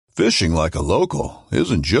Fishing like a local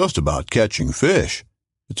isn't just about catching fish.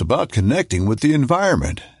 It's about connecting with the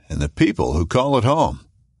environment and the people who call it home.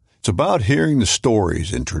 It's about hearing the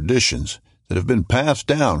stories and traditions that have been passed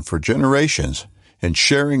down for generations and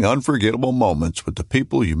sharing unforgettable moments with the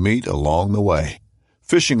people you meet along the way.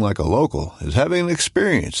 Fishing like a local is having an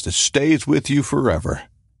experience that stays with you forever.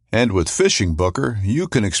 And with Fishing Booker, you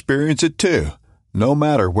can experience it too, no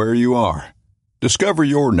matter where you are. Discover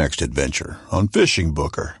your next adventure on Fishing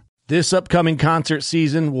Booker. This upcoming concert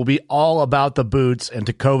season will be all about the boots, and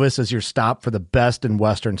Tecovas is your stop for the best in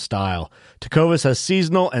Western style. Tecovas has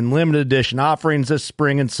seasonal and limited edition offerings this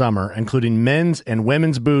spring and summer, including men's and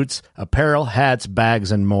women's boots, apparel, hats,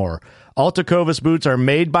 bags, and more. All Tecovas boots are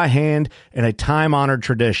made by hand in a time-honored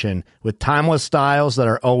tradition with timeless styles that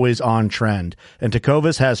are always on trend. And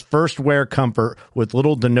Tecovas has first wear comfort with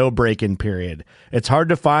little to no break-in period. It's hard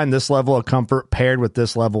to find this level of comfort paired with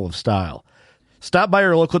this level of style. Stop by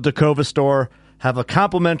your local Tecovas store, have a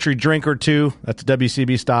complimentary drink or two, that's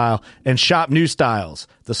WCB style, and shop new styles.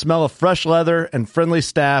 The smell of fresh leather and friendly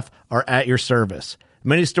staff are at your service.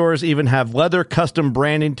 Many stores even have leather custom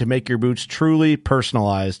branding to make your boots truly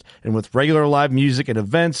personalized. And with regular live music and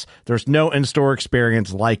events, there's no in-store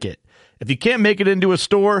experience like it. If you can't make it into a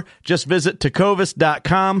store, just visit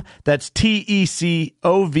tecovas.com. That's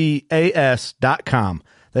TECOVAS.com.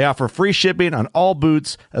 They offer free shipping on all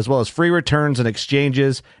boots, as well as free returns and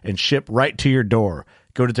exchanges, and ship right to your door.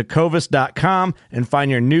 Go to tecovas.com and find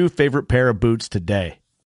your new favorite pair of boots today.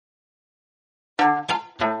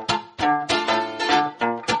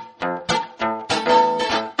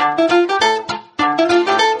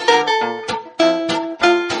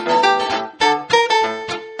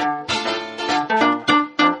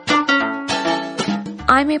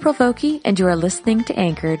 I'm April Vokey, and you are listening to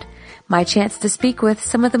Anchored, my chance to speak with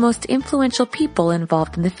some of the most influential people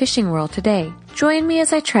involved in the fishing world today. Join me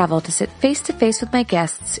as I travel to sit face-to-face with my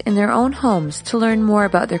guests in their own homes to learn more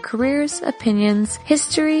about their careers, opinions,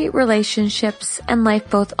 history, relationships, and life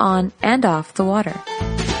both on and off the water.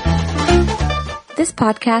 This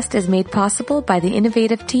podcast is made possible by the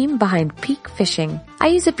innovative team behind Peak Fishing. I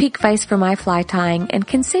use a Peak vise for my fly tying and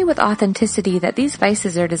can say with authenticity that these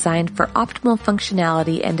vices are designed for optimal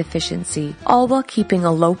functionality and efficiency, all while keeping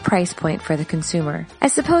a low price point for the consumer. I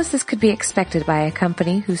suppose this could be expected by a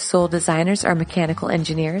company whose sole designers are mechanical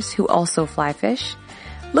engineers who also fly fish.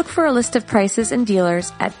 Look for a list of prices and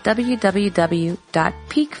dealers at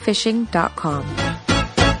www.peakfishing.com.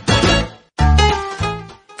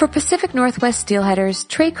 For Pacific Northwest steelheaders,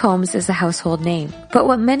 Trey Combs is a household name. But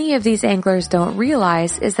what many of these anglers don't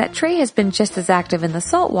realize is that Trey has been just as active in the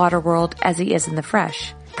saltwater world as he is in the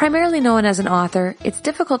fresh. Primarily known as an author, it's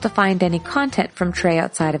difficult to find any content from Trey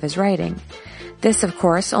outside of his writing. This, of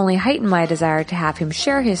course, only heightened my desire to have him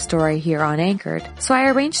share his story here on Anchored. So I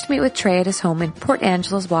arranged to meet with Trey at his home in Port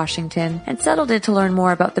Angeles, Washington, and settled in to learn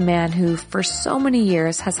more about the man who, for so many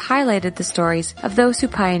years, has highlighted the stories of those who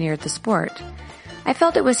pioneered the sport. I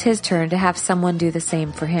felt it was his turn to have someone do the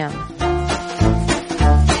same for him.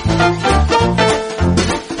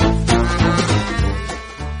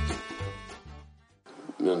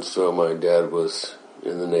 And so my dad was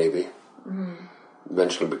in the Navy,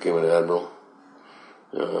 eventually became an admiral.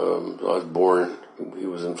 I was born, he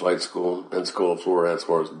was in flight school, Pensacola, Florida. That's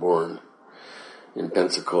where I was born, in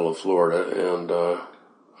Pensacola, Florida. And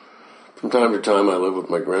from time to time I lived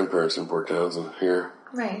with my grandparents in Port Townsend here.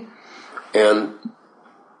 Right. And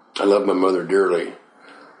I love my mother dearly,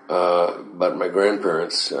 but my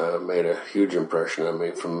grandparents made a huge impression on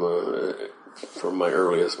me from my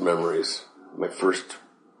earliest memories. My first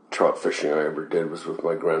trout fishing I ever did was with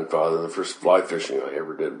my grandfather. The first fly fishing I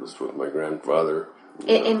ever did was with my grandfather.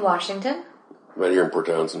 In Washington? Right here in Port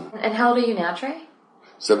Townsend. And how old are you now, Trey?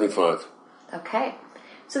 75. Okay.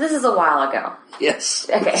 So this is a while ago. Yes.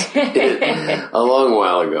 Okay. A long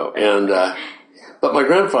while ago. And but my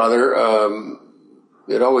grandfather,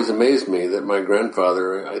 it always amazed me that my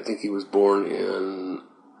grandfather, I think he was born in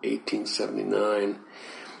 1879.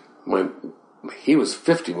 He was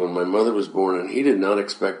 50 when my mother was born, and he did not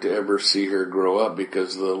expect to ever see her grow up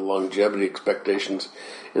because the longevity expectations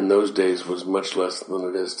in those days was much less than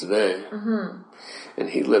it is today. Mm-hmm. And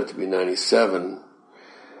he lived to be 97.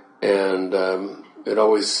 And it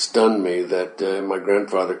always stunned me that my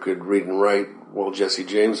grandfather could read and write while Jesse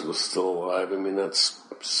James was still alive. I mean, that's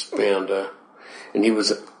spanned and he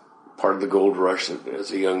was part of the gold rush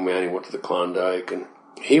as a young man. He went to the Klondike, and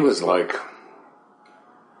he was like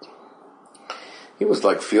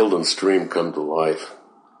Field and Stream come to life.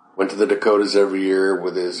 Went to the Dakotas every year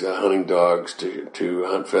with his hunting dogs to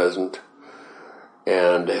hunt pheasant,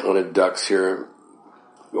 and hunted ducks here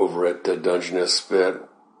over at Dungeness Spit.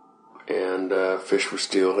 and fish for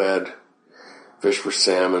steelhead, fish for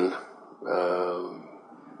salmon.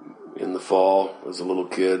 In the fall, as a little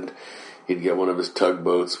kid, he'd get one of his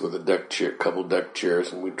tugboats with a couple deck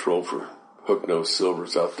chairs, and we'd troll for hook-nosed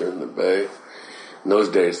silvers out there in the bay. In those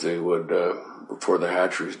days, they would, before the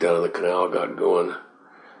hatcheries down in the canal got going,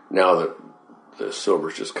 now that the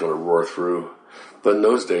silvers just kind of roar through. But in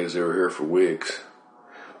those days, they were here for weeks.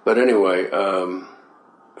 But anyway,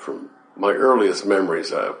 from my earliest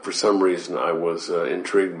memories, for some reason, I was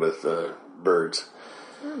intrigued with birds.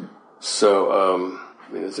 So,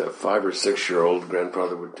 as a 5 or 6 year old,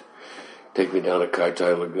 grandfather would take me down to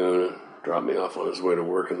Kaitai Lagoon and drop me off on his way to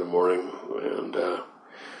work in the morning, and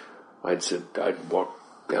I'd walk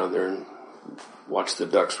down there and watch the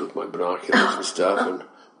ducks with my binoculars and stuff, and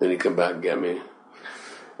then he'd come back and get me.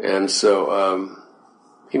 And so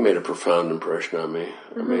he made a profound impression on me.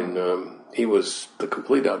 I mean, he was the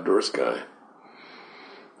complete outdoors guy.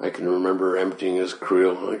 I can remember emptying his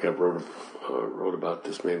creel. I think I wrote about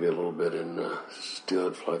this maybe a little bit in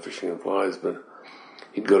Steelhead Fly Fishing and Flies, but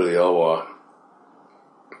he'd go to the Elwha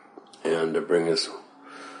and bring us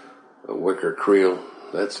a wicker creel.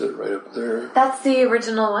 That's it right up there. That's the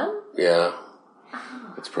original one? Yeah.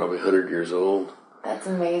 It's probably 100 years old. That's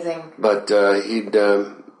amazing. But he'd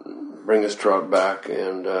bring his trout back,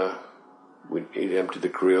 and he'd empty the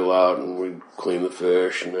creel out, and we'd clean the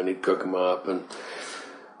fish, and then he'd cook them up. And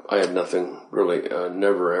I had nothing really,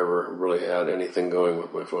 never ever really had anything going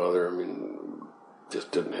with my father. I mean,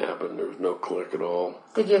 just didn't happen. There was no click at all.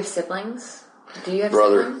 Did you have siblings? Do you have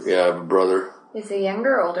brother? siblings? Yeah, I have a brother. Is he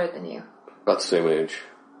younger or older than you? About the same age,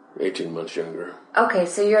 18 months younger. Okay,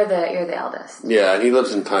 so you're the eldest. Yeah, and he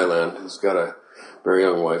lives in Thailand. He's got a very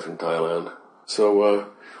young wife in Thailand. So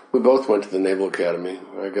we both went to the Naval Academy.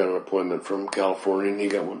 I got an appointment from California, and he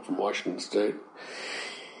got one from Washington State.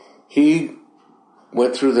 He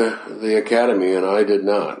went through the academy, and I did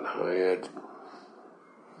not.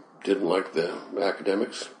 Didn't like the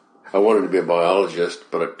academics. I wanted to be a biologist,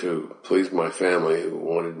 but to please my family, who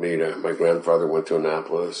wanted me to. My grandfather went to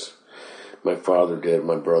Annapolis. My father did.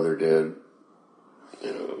 My brother did.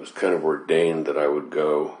 You know, it was kind of ordained that I would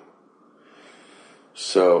go.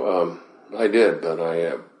 So I did, but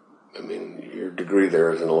I mean, your degree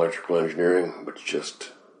there is in electrical engineering, which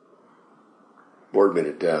just bored me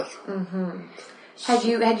to death. Mm-hmm.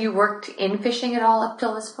 Had you worked in fishing at all up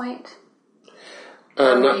till this point?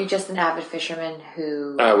 Or were you just an avid fisherman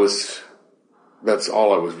who... That's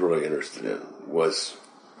all I was really interested in, was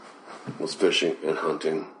fishing and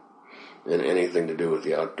hunting and anything to do with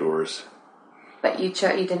the outdoors. But you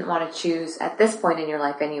didn't want to choose, at this point in your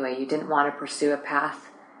life anyway, you didn't want to pursue a path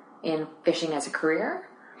in fishing as a career?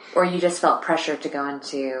 Or you just felt pressure to go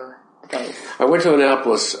into the base? I went to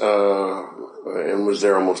Annapolis and was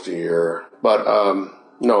there almost a year. But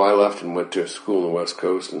no, I left and went to school on the West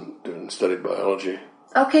Coast and studied biology.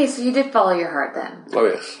 Okay, so you did follow your heart then. Oh,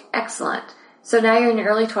 yes. Excellent. So now you're in your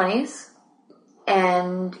early 20s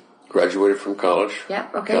and... Graduated from college.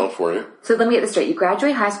 Yep, okay. California. So let me get this straight. You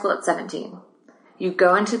graduate high school at 17. You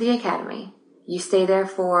go into the academy. You stay there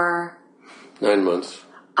for... 9 months.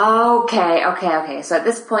 Okay. So at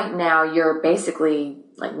this point now, you're basically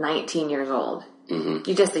like 19 years old. Mm-hmm.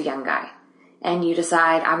 You're just a young guy. And you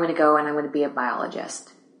decide, I'm going to go and I'm going to be a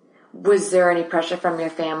biologist. Was there any pressure from your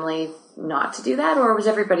family not to do that, or was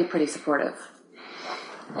everybody pretty supportive?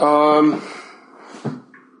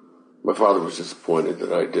 My father was disappointed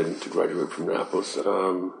that I didn't graduate from Annapolis.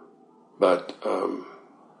 But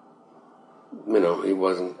he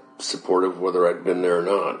wasn't supportive whether I'd been there or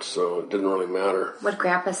not, so it didn't really matter. What'd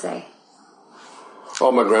Grandpa say?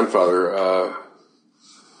 Oh, my grandfather,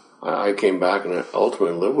 I came back and I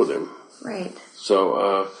ultimately lived with him. Right.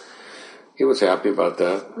 So he was happy about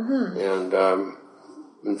that. Mm-hmm. And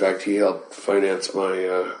in fact, he helped finance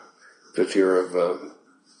my 5th year of...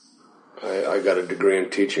 I got a degree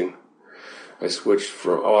in teaching. I switched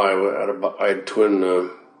from... I had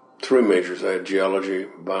twin... 3 majors. I had geology,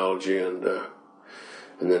 biology, and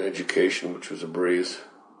then education, which was a breeze.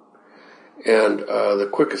 And the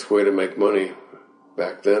quickest way to make money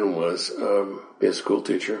back then was be a school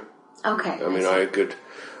teacher. Okay. I mean, I could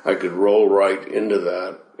roll right into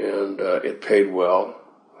that, and it paid well.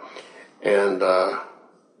 And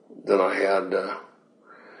then I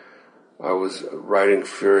was writing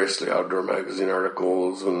furiously outdoor magazine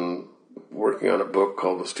articles and working on a book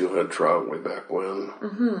called The Steelhead Trout way back when.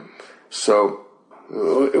 Mm-hmm. So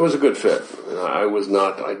it was a good fit. I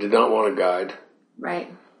did not want to guide. Right.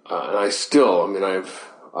 And I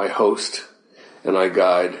host and I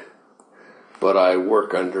guide, but I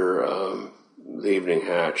work under the evening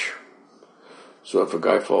hatch. So if a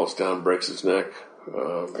guy falls down, breaks his neck,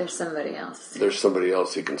 There's somebody else. There's somebody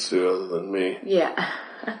else he can sue other than me. Yeah.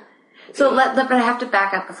 So but I have to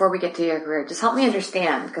back up before we get to your career. Just help me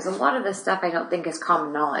understand, because a lot of this stuff I don't think is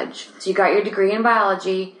common knowledge. So you got your degree in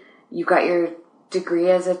biology, you got your degree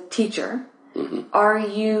as a teacher. Mm-hmm. Are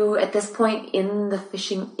you at this point in the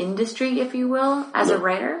fishing industry, if you will, as a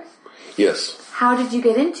writer? Yes. How did you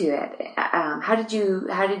get into it? How did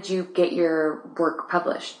you get your work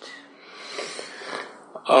published?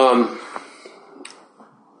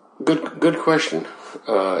 Good question,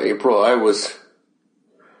 April. I was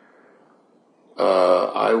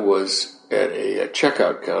at a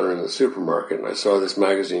checkout counter in the supermarket, and I saw this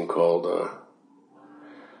magazine called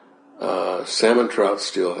Salmon Trout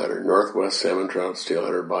Steelheader, Northwest Salmon Trout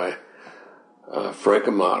Steelheader by Frank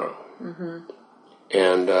Amato. Mm-hmm.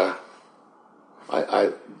 And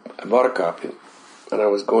I bought a copy, and I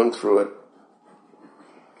was going through it,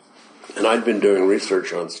 and I'd been doing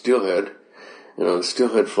research on steelhead and on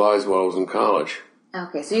steelhead flies while I was in college.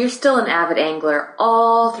 Okay, so you're still an avid angler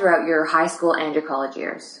all throughout your high school and your college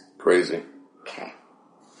years. Crazy. Okay.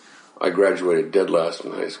 I graduated dead last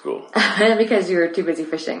in high school. Because you were too busy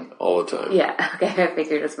fishing. All the time. Yeah, okay, I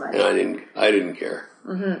figured as much. And I didn't care.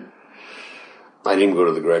 Mm-hmm. I didn't go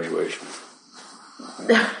to the graduation.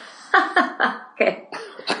 Okay.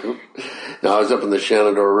 Now, I was up in the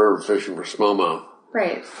Shenandoah River fishing for smallmouth.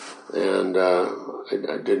 Right. And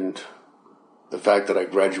I didn't. The fact that I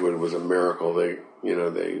graduated was a miracle. They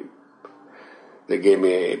gave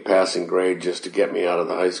me a passing grade just to get me out of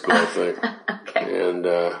the high school, I think. Okay. And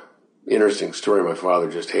interesting story. My father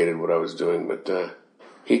just hated what I was doing, but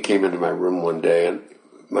he came into my room one day, and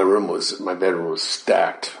my bedroom was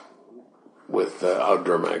stacked with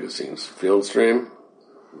outdoor magazines, Field Stream,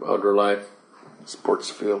 Outdoor Life, Sports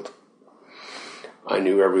Field. I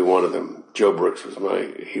knew every one of them. Joe Brooks was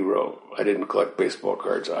my hero. I didn't collect baseball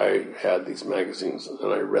cards. I had these magazines,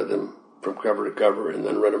 and I read them from cover to cover, and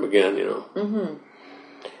then read them again, Mm-hmm.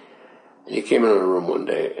 And he came into the room one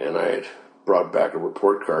day, and I had brought back a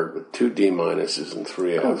report card with 2 D- and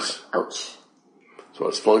 3 Fs. Ouch. So I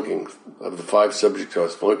was flunking. Of the 5 subjects, I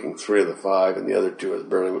was flunking 3 of the 5, and the other 2 I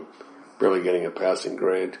was barely getting a passing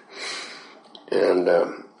grade. And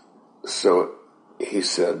so he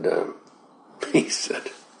said,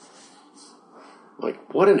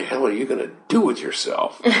 like, what in hell are you going to do with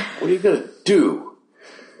yourself? What are you going to do?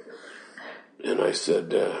 And I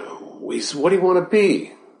said, what do you want to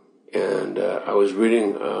be? And I was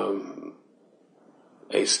reading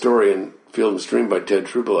a story in Field and Stream by Ted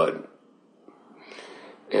Trueblood.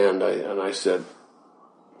 And I said,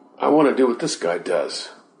 I want to do what this guy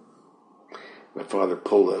does. My father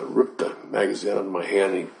ripped the magazine out of my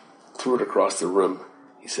hand, and he threw it across the room.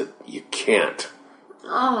 He said, you can't.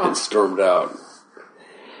 Oh. And stormed out.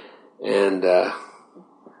 And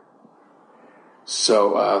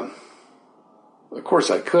so, of course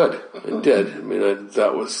I could and did. I mean,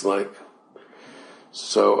 that was like,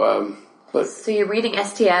 so, but. So you're reading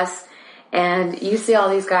STS, and you see all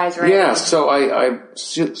these guys writing. Yeah, so I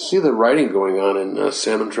see the writing going on in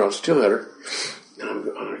Salmon Trout Steelheader, and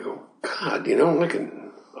I go, God,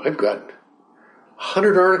 I've got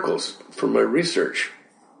 100 articles from my research.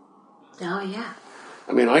 Oh, yeah.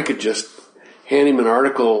 I mean, I could just hand him an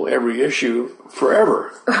article every issue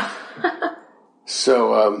forever.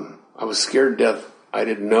 So I was scared to death. I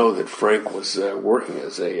didn't know that Frank was working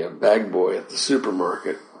as a bag boy at the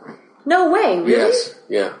supermarket. No way, really? Yes,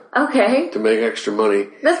 yeah. Okay. To make extra money.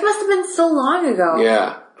 This must have been so long ago.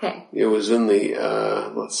 Yeah. Okay. It was in the,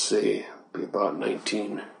 let's see, about late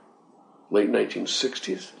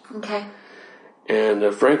 1960s. Okay.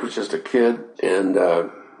 And Frank was just a kid, and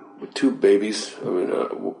with 2 babies. I mean,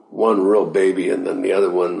 one real baby, and then the other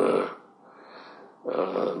one,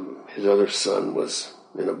 his other son was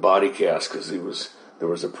in a body cast because there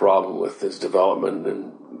was a problem with his development,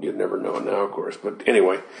 and you'd never know now, of course. But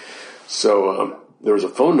anyway, so there was a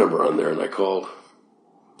phone number on there, and I called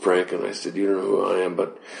Frank, and I said, you don't know who I am,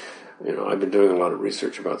 but I've been doing a lot of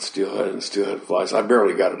research about steelhead and steelhead flies. I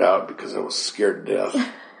barely got it out because I was scared to death.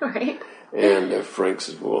 Right. And Frank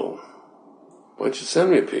said, well, why don't you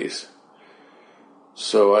send me a piece?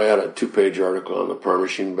 So I had a 2-page article on the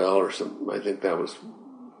Parmachene Belle or something. I think that was.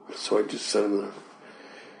 So I just sent him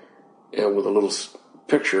and with a little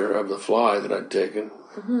picture of the fly that I'd taken.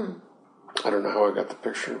 Mm-hmm. I don't know how I got the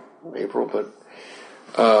picture, April, but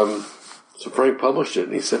so Frank published it,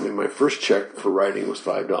 and he sent me my first check for writing was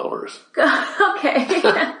 $5. Okay.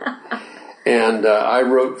 And I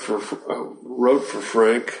wrote for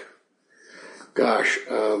Frank. Gosh,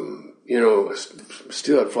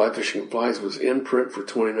 Steelhead Fly Fishing Flies was in print for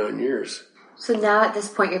 29 years. So now at this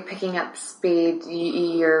point you're picking up speed,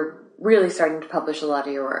 you're really starting to publish a lot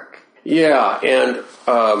of your work. Yeah, and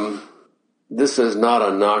this is not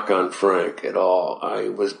a knock on Frank at all. I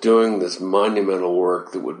was doing this monumental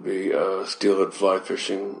work that would be steelhead fly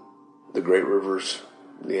fishing, the great rivers,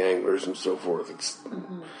 the anglers, and so forth. It's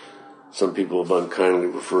some people have unkindly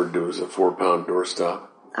referred to as a 4-pound doorstop.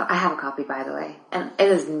 Oh, I have a copy, by the way, and it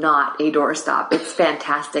is not a doorstop. It's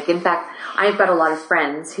fantastic. In fact, I've got a lot of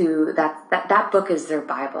friends who that book is their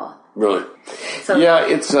Bible. Really? So yeah,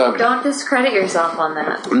 it's don't discredit yourself on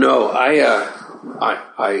that. No,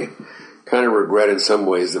 I kind of regret in some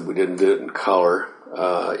ways that we didn't do it in color.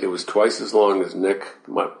 It was twice as long as Nick.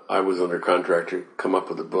 I was under contract to come up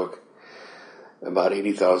with a book, about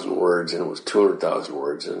 80,000 words, and it was 200,000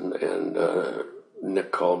 words, and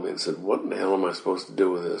Nick called me and said, "What in the hell am I supposed to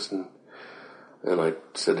do with this?" And I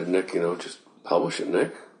said to Nick, just publish it,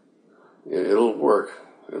 Nick. It'll work.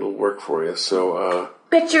 It'll work for you. So,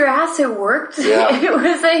 Bet your ass it worked. Yeah. It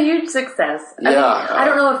was a huge success. I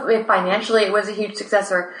don't know if financially it was a huge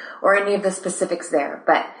success or any of the specifics there,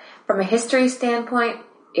 but from a history standpoint,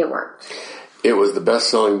 it worked. It was the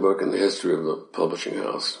best-selling book in the history of the publishing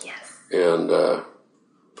house. Yes. And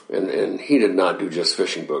he did not do just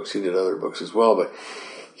fishing books. He did other books as well. But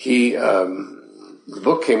the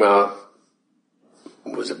book came out,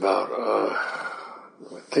 was about,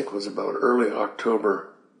 I think it was about early October.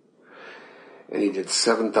 And he did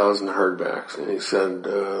 7,000 hardbacks. And he said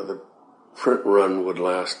the print run would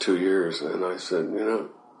last 2 years. And I said,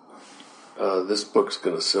 this book's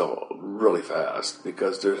going to sell really fast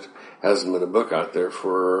because there hasn't been a book out there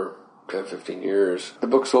for 10, 15 years. The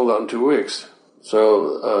book sold out in 2 weeks.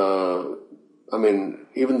 So,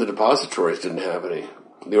 even the depositories didn't have any.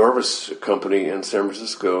 The Orvis Company in San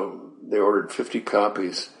Francisco, they ordered 50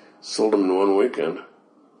 copies, sold them in 1 weekend.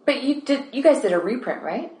 But you guys did a reprint,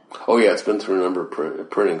 right? Oh yeah, it's been through a number of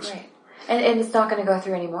printings. Right. And it's not going to go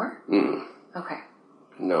through anymore? Okay.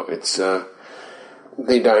 No, it's, the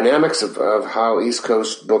dynamics of how East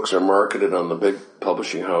Coast books are marketed on the big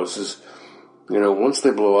publishing houses, once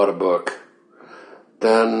they blow out a book,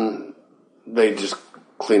 then they just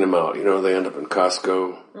clean them out. They end up in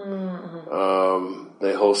Costco.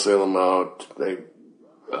 They wholesale them out.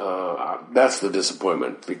 That's the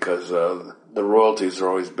disappointment because the royalties are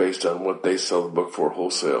always based on what they sell the book for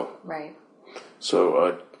wholesale. Right.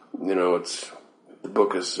 So, the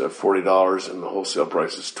book is $40 and the wholesale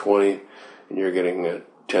price is $20, and you're getting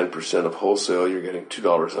 10% of wholesale. You're getting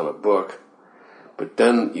 $2 on a book. But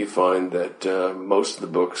then you find that most of the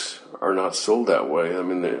books are not sold that way.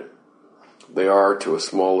 They are to a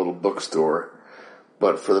small little bookstore,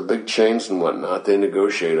 but for the big chains and whatnot, they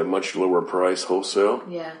negotiate a much lower price wholesale.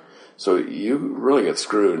 Yeah. So you really get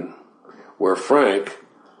screwed. Where Frank,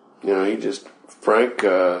 Frank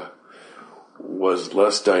was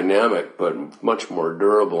less dynamic, but much more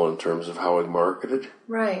durable in terms of how he marketed.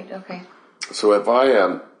 Right. Okay. So if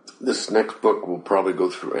this next book will probably go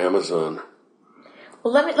through Amazon.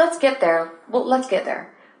 Well, let's get there.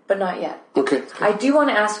 But not yet. Okay. I do want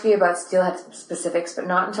to ask you about Steelhead specifics, but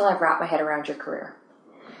not until I've wrapped my head around your career.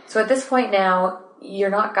 So at this point now, you're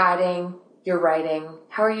not guiding, you're writing.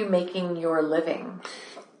 How are you making your living?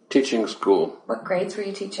 Teaching school. What grades were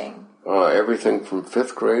you teaching? Everything from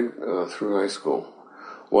 5th grade through high school.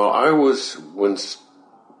 Well, when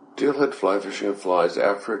Steelhead Fly Fishing and Flies,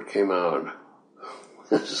 after it came out,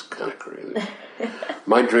 this is kind of crazy.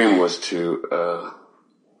 My dream was to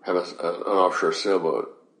have an offshore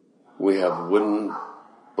sailboat. We have wooden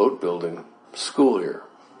boat building school here.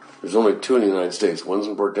 There's only 2 in the United States. One's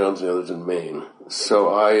in Port Townsend, the other's in Maine. So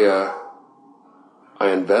I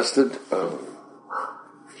invested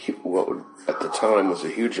what at the time was a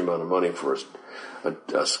huge amount of money for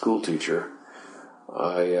a school teacher.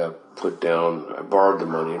 I borrowed the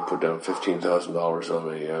money and put down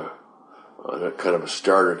 $15,000 on a kind of a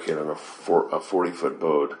starter kit on a 40-foot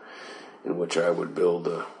boat, in which I would build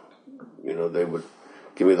they would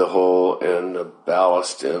give me the hull and the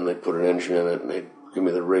ballast, and they'd put an engine in it, and they'd give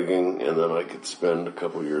me the rigging, and then I could spend a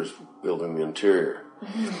couple of years building the interior.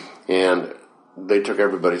 Mm-hmm. And they took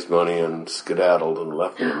everybody's money and skedaddled and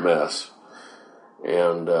left me a mess.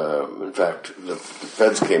 And in fact, the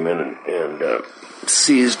feds came in and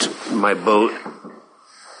seized my boat.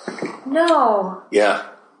 No. Yeah.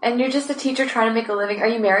 And you're just a teacher trying to make a living. Are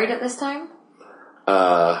you married at this time?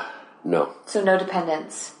 No. So no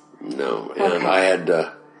dependents? No. Okay. And I had,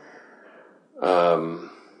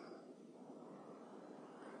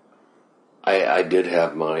 I did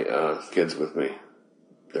have my kids with me.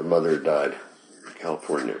 Their mother died in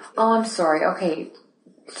California. Oh, I'm sorry. Okay.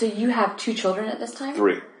 So you have 2 children at this time?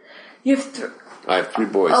 3. You have I have 3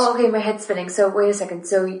 boys. Oh, okay. My head's spinning. So wait a second.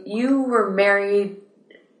 So you were married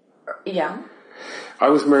Yeah. I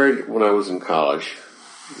was married when I was in college,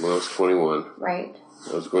 when I was 21. Right.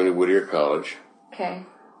 I was going to Whittier College. Okay.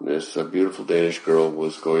 This beautiful Danish girl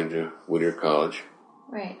was going to Whittier College.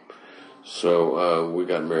 Right. So we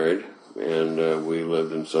got married, and we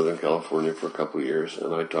lived in Southern California for a couple of years,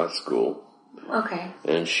 and I taught school. Okay.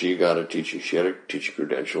 And she had a teaching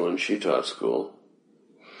credential, and she taught school.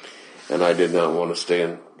 And I did not want to stay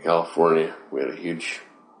in California. We had a huge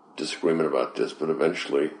disagreement about this, but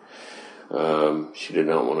eventually she did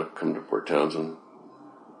not want to come to Port Townsend.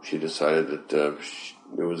 She decided that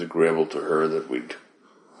it was agreeable to her that we'd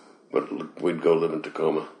go live in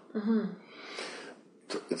Tacoma. Mm-hmm.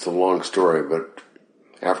 It's a long story, but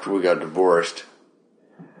after we got divorced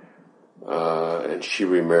and she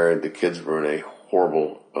remarried, the kids were in a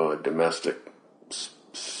horrible domestic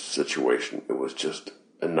situation. It was just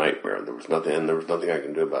a nightmare. There was nothing I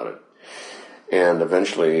can do about it. And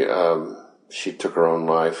eventually she took her own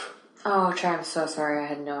life. Oh, Trey, I'm so sorry. I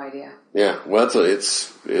had no idea. Yeah, well,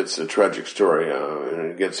 it's a tragic story,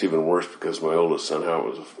 and it gets even worse because my oldest son,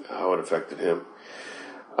 how it affected him.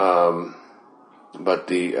 But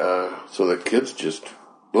so the kids just,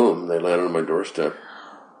 boom, they landed on my doorstep.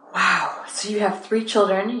 Wow. So you have 3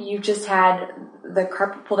 children. You just had the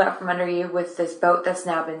carpet pulled out from under you with this boat that's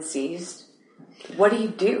now been seized. What do you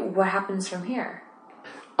do? What happens from here?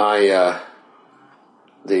 The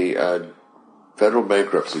federal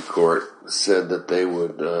bankruptcy court said that they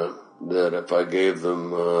would, that if I gave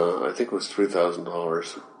them, I think it was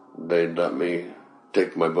 $3,000, they'd let me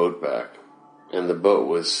take my boat back. And the boat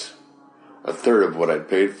was a third of what I'd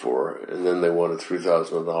paid for, and then they wanted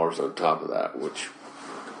 $3,000 on top of that, which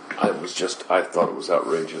I thought it was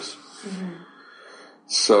outrageous. Mm-hmm.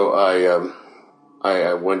 So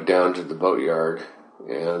I went down to the boatyard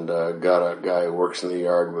and got a guy who works in the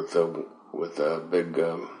yard with a big,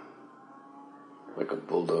 like a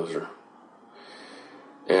bulldozer,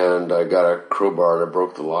 and I got a crowbar and I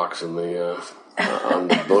broke the locks in the on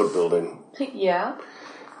the boat building. Yeah.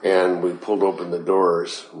 And we pulled open the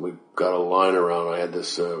doors. We got a line around. I had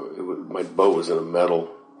this. My boat was in a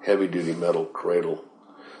heavy-duty metal cradle.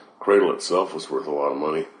 Cradle itself was worth a lot of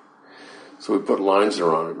money. So we put lines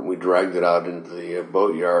around it, and we dragged it out into the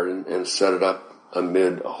boatyard and set it up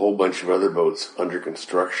amid a whole bunch of other boats under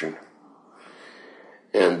construction.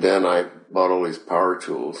 And then I bought all these power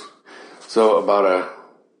tools. So about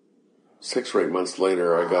 6 or 8 months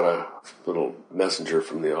later, I got a little messenger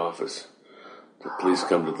from the office. Please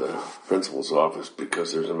come to the principal's office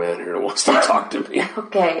because there's a man here that wants to talk to me.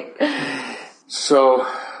 Okay. So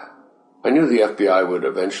I knew the FBI would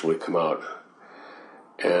eventually come out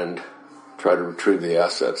and try to retrieve the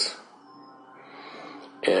assets.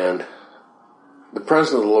 And the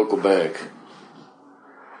president of the local bank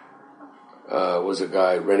was a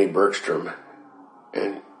guy, Rennie Bergstrom,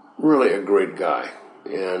 and really a great guy.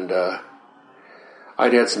 And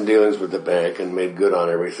I'd had some dealings with the bank and made good on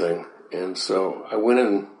everything. And so I went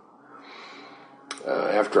in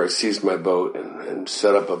after I seized my boat and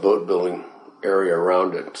set up a boat building area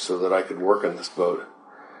around it so that I could work on this boat.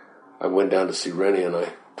 I went down to see Rennie and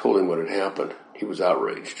I told him what had happened. He was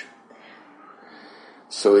outraged.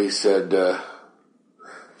 So he said,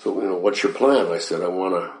 what's your plan? I said, I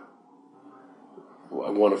want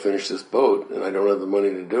to finish this boat and I don't have the money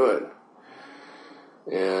to do it.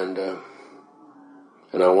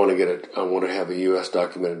 And I want to have a U.S.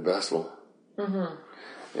 documented vessel.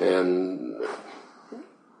 Mm-hmm. And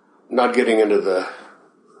not getting into the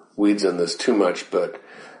weeds on this too much, but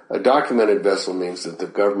a documented vessel means that the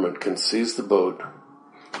government can seize the boat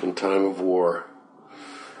in time of war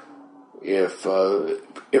if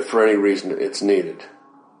for any reason it's needed.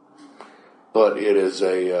 But it's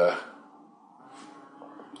a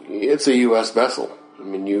U.S. vessel. I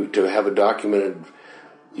mean, to have a documented,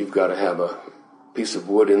 you've got to have a piece of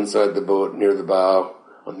wood inside the boat near the bow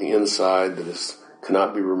on the inside that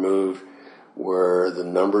cannot be removed, where the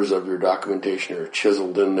numbers of your documentation are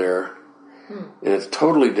chiseled in there. And it's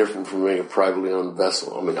totally different from being a privately owned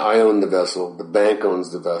vessel. I mean, I own the vessel, the bank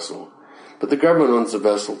owns the vessel, but the government owns the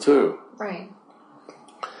vessel too. Right.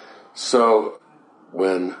 So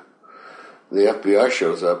when the FBI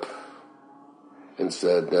shows up and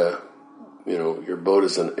said, your boat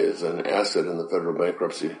is an asset in the federal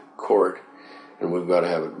bankruptcy court, and we've got to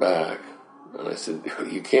have it back. And I said,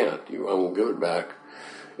 you can't. I won't give it back.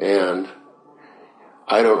 And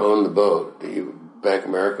I don't own the boat. Bank of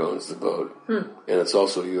America owns the boat. And it's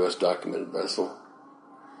also a U.S. documented vessel.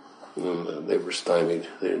 And they were stymied.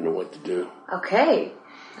 They didn't know what to do. Okay.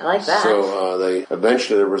 I like that. So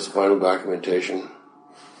eventually there was a final documentation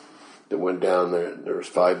that went down there. There was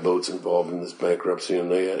 5 boats involved in this bankruptcy,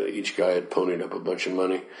 and each guy had ponied up a bunch of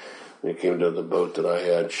money. They came to the boat that I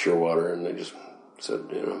had, Shearwater, and they just said,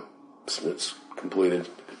 it's completed.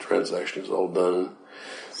 The transaction is all done.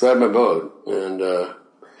 So I had my boat, and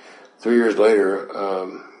 3 years later,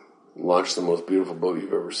 launched the most beautiful boat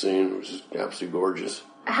you've ever seen, which is absolutely gorgeous.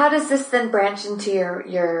 How does this then branch into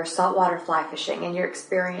your saltwater fly fishing and your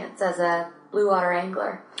experience as a blue water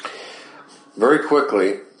angler? Very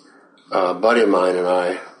quickly, a buddy of mine and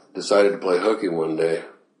I decided to play hooky one day.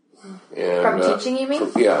 And, from teaching, you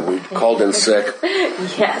mean? We called in sick.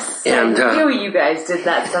 Yes. And, I knew you guys did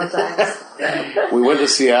that sometimes. We went to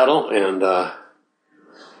Seattle and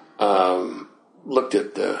looked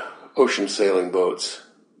at the ocean sailing boats.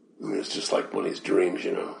 I mean, it's just like one of these dreams,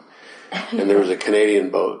 And there was a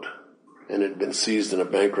Canadian boat, and it had been seized in a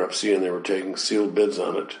bankruptcy, and they were taking sealed bids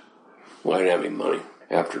on it. Well, I didn't have any money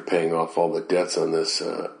after paying off all the debts on this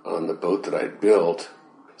on the boat that I had built.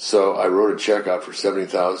 So I wrote a check out for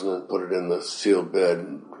 $70,000 and put it in the sealed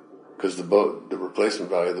bid because the replacement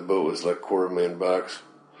value of the boat was like $250,000.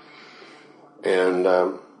 And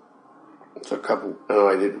so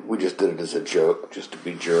we just did it as a joke, just to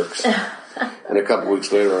be jerks. And a couple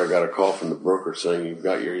weeks later, I got a call from the broker saying, "You've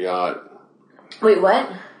got your yacht." Wait, what?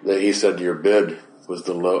 He said your bid was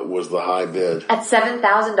the high bid. At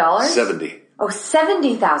 $7,000? 70. Oh,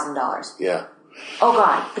 $70,000. Yeah. Oh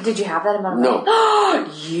God! But did you have that amount of money? No.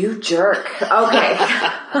 You jerk. Okay.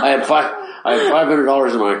 I had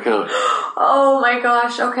 $500 in my account. Oh my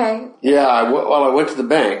gosh. Okay. Yeah. I went to the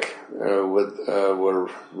bank where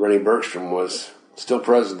Rennie Bergstrom was still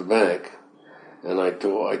president of the bank, and I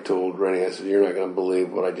told Rennie, I said, "You're not going to believe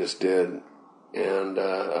what I just did, and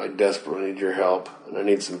I desperately need your help, and I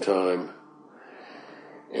need some time."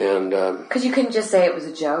 And because you couldn't just say it was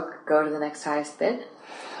a joke. Go to the next highest bid.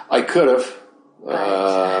 I could have.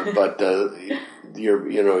 But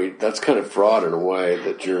that's kind of fraud in a way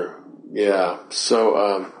that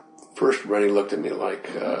So, first Rennie looked at me like,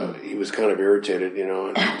 he was kind of irritated,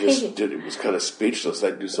 and he was kind of speechless.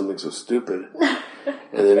 I'd do something so stupid.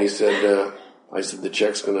 And then he said, I said, the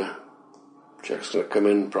check's gonna come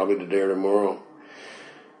in probably today or tomorrow.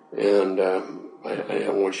 And, I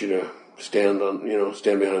want you to stand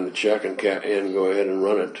behind the check and go ahead and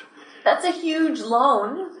run it. That's a huge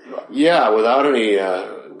loan. Yeah, I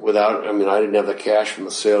didn't have the cash from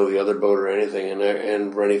the sale of the other boat or anything,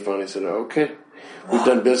 and Rennie finally said, "Okay, we've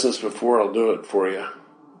done business before. I'll do it for you."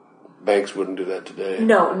 Banks wouldn't do that today.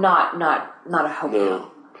 No, not a hope.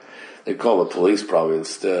 No, they'd call the police probably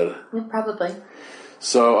instead. Yeah, probably.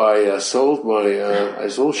 So I sold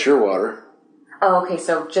Shearwater. Oh, okay.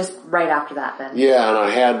 So just right after that, then. Yeah, and I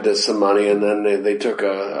had some money, and then they took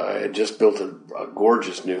I had just built a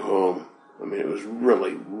gorgeous new home. I mean, it was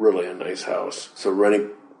really, really a nice house. So Rennie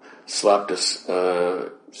slapped us,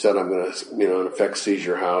 said, "I'm going to, in effect, seize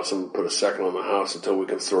your house and put a second on the house until we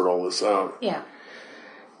can sort all this out." Yeah.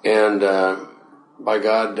 And by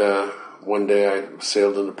God, one day I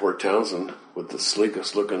sailed into Port Townsend with the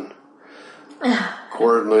sleekest looking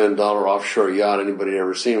 $250,000 offshore yacht anybody had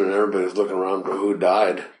ever seen, and everybody was looking around for who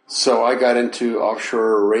died. So I got into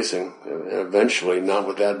offshore racing, eventually, not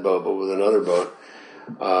with that boat, but with another boat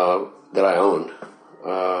that I owned.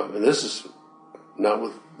 And this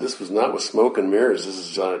was not with smoke and mirrors. This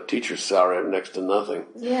is on a teacher's salary at next to nothing.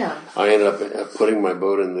 Yeah. I ended up putting my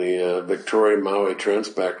boat in the Victoria Maui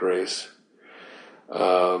Transpac race.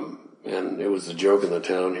 And it was a joke in the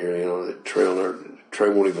town here, the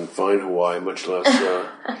trail won't even find Hawaii, much less,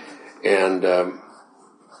 and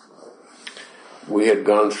we had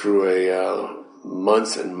gone through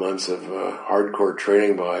months and months of hardcore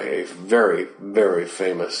training by a very, very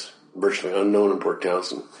famous, virtually unknown in Port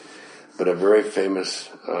Townsend, but a very famous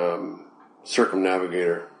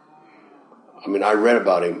circumnavigator. I mean, I read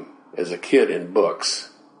about him as a kid in books.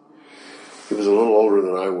 He was a little older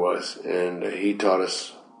than I was, and he taught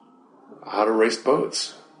us how to race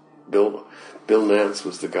boats. Bill Nance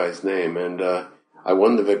was the guy's name, and I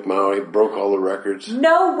won the Vic Maui, broke all the records.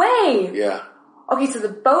 No way! Yeah. Okay, so the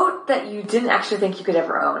boat that you didn't actually think you could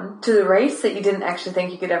ever own, to the race that you didn't actually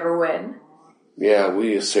think you could ever win. Yeah,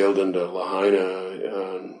 we sailed into Lahaina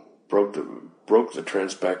and broke the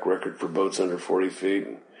Transpac record for boats under 40 feet,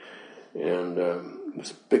 and it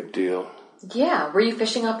was a big deal. Yeah, were you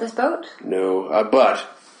fishing off this boat? No, but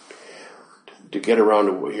to get around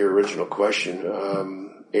to your original question,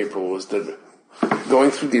 April, was that going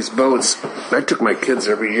through these boats, I took my kids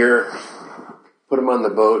every year, put them on the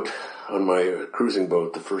boat, on my cruising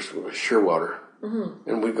boat, the first one was Shearwater,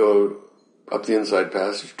 and we go up the Inside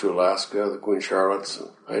Passage to Alaska, the Queen Charlotte's.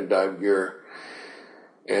 I had dive gear,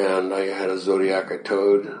 and I had a Zodiac I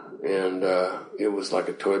towed, and it was like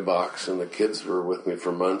a toy box, and the kids were with me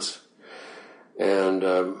for months. And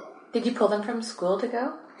Did you pull them from school to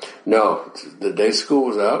go? No, the day school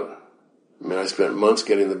was out. I mean, I spent months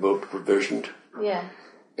getting the boat provisioned. Yeah.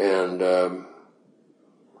 And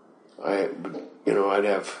I'd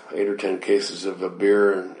have 8 or 10 cases of a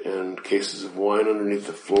beer and cases of wine underneath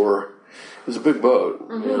the floor. It was a big boat,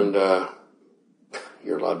 and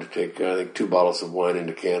you're allowed to take, I think, 2 bottles of wine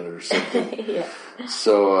into Canada or something. Yeah.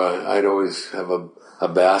 So I'd always have a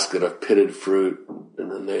basket of pitted fruit,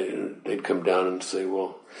 and then they'd come down and say,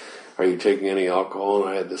 well, are you taking any alcohol? And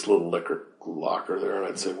I had this little liquor locker there, and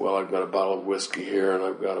I'd say, well, I've got a bottle of whiskey here, and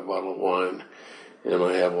I've got a bottle of wine, and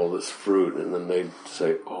I have all this fruit. And then they'd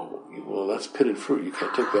say, oh, well, that's pitted fruit. You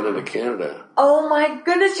can't take that into Canada. Oh, my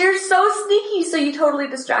goodness, you're so sneaky. So you totally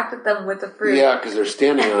distracted them with the fruit. Yeah, because they're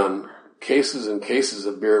standing on cases and cases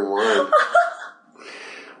of beer and wine.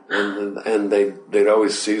 And they'd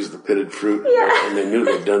always seize the pitted fruit, and they knew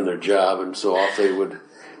they'd done their job, and so off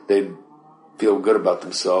they'd feel good about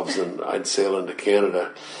themselves, and I'd sail into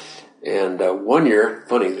Canada. And one year,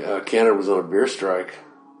 funny, Canada was on a beer strike,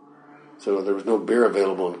 so there was no beer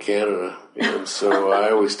available in Canada, and so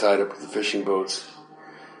I always tied up with the fishing boats,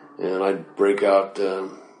 and I'd break out a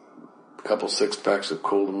couple 6-packs of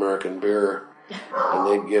cold American beer, and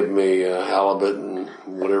they'd give me halibut and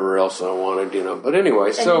whatever else I wanted, But anyway,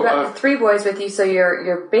 and so you got the 3 boys with you, so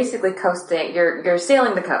you're basically coasting. You're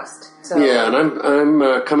sailing the coast. So. Yeah, and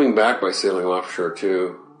I'm coming back by sailing offshore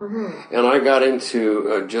too. Mm-hmm. And I got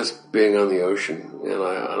into just being on the ocean, and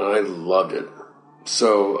I loved it.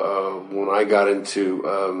 So when I got into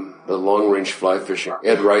the long range fly fishing,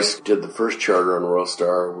 Ed Rice did the first charter on Royal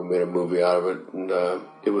Star. We made a movie out of it, and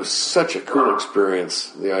it was such a cool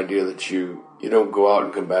experience. The idea that you don't go out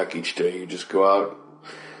and come back each day. You just go out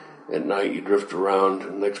at night, you drift around,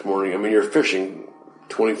 and next morning, I mean, you're fishing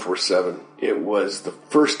 24/7. It was the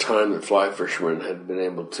first time that fly fishermen had been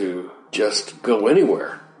able to just go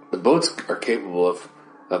anywhere. The boats are capable of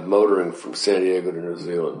motoring from San Diego to New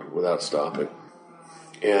Zealand without stopping.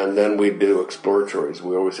 And then we'd do exploratories.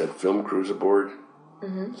 We always had film crews aboard.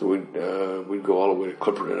 Mm-hmm. So we'd go all the way to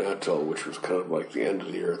Clipperton Atoll, which was kind of like the end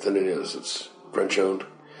of the earth, and it is. It's French-owned.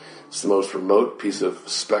 It's the most remote piece of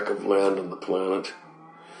speck of land on the planet.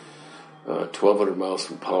 1,200 miles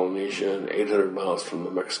from Polynesia and 800 miles from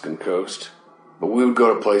the Mexican coast. But we would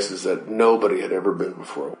go to places that nobody had ever been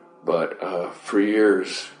before. But for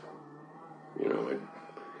years, I'd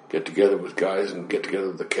get together with guys and get together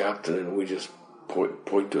with the captain, and we just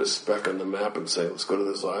point to a speck on the map and say, let's go to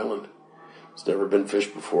this island. It's never been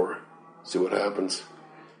fished before. See what happens.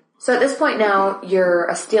 So at this point now, you're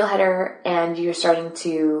a steelheader, and you're starting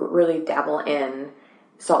to really dabble in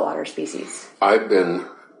saltwater species. I've been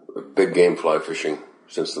big game fly fishing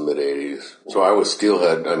since the mid-'80s. So I was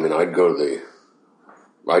steelhead. I mean, I'd go to the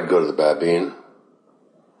Babine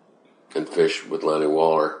and fish with Lanny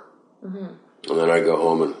Waller. Mm-hmm. And then I'd go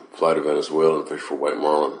home and fly to Venezuela and fish for white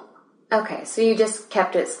marlin. Okay, so you just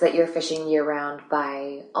kept it so that you're fishing year-round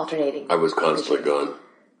by alternating. I was constantly gone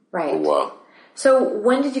for a while. So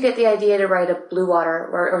when did you get the idea to write blue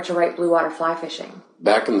water fly fishing?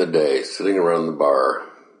 Back in the day, sitting around the bar,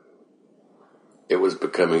 it was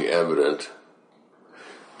becoming evident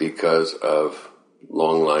because of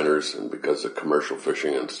longliners and because of commercial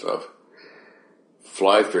fishing and stuff.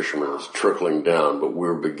 Fly fishermen was trickling down, but we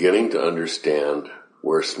were beginning to understand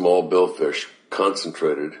where small billfish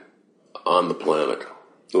concentrated on the planet.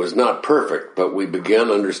 It was not perfect, but we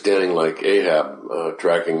began understanding, like Ahab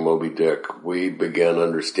tracking Moby Dick, we began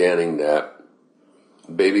understanding that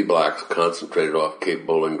baby blacks concentrated off Cape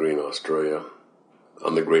Bowling Green, Australia,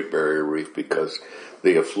 on the Great Barrier Reef, because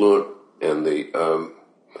the effluent and the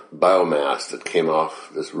biomass that came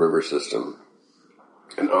off this river system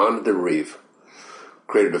and onto the reef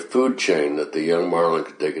created a food chain that the young marlin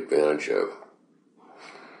could take advantage of.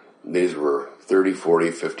 These were 30, 40,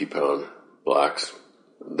 50-pound blacks.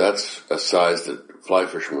 That's a size that fly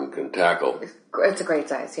fishermen can tackle. It's a great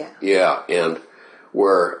size, yeah. Yeah, and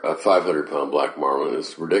where a 500-pound black marlin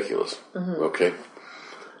is ridiculous. Mm-hmm. Okay?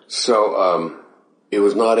 So it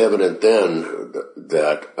was not evident then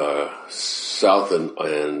that south and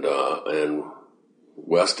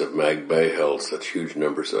west of Mag Bay held such huge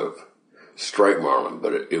numbers of striped marlin,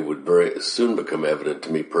 but it would very soon become evident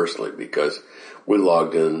to me personally, because we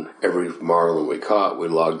logged in every marlin we caught, we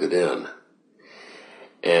logged it in.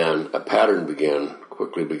 And a pattern began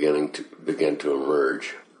to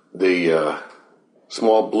emerge. The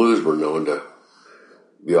small blues were known to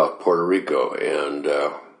be off Puerto Rico, and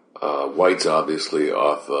whites obviously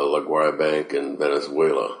off La Guaira Bank in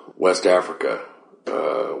Venezuela. West Africa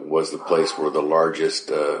was the place where the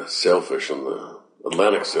largest sailfish on the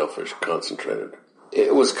Atlantic sailfish concentrated.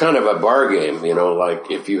 it was kind of a bar game,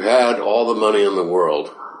 like if you had all the money in the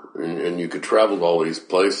world and you could travel to all these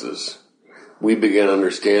places, we began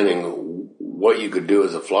understanding what you could do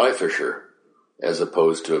as a fly fisher as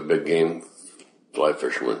opposed to a big game fly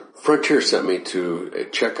fisherman. Frontier sent me to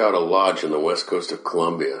check out a lodge on the west coast of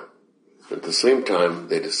Colombia. At the same time,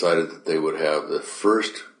 they decided that they would have the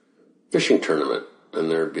first fishing tournament, and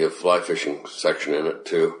there'd be a fly fishing section in it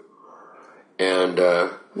too. And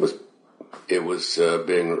it was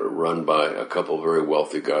being run by a couple of very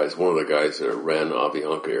wealthy guys. One of the guys that ran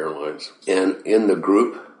Avianca Airlines. And in the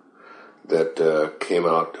group that came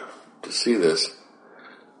out to see this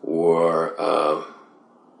were a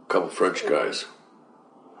couple French guys.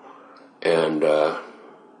 And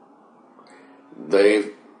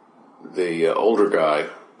the older guy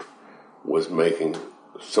was making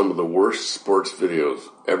some of the worst sports videos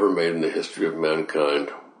ever made in the history of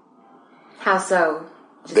mankind. How so?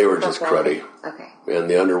 They were just cruddy. Okay. And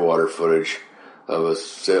the underwater footage of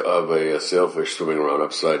a sailfish swimming around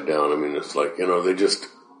upside down. I mean, it's like,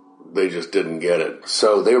 they just didn't get it.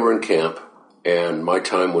 So they were in camp, and my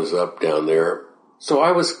time was up down there. So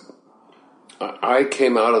I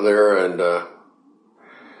came out of there and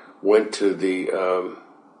went to the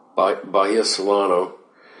Bahia Solano.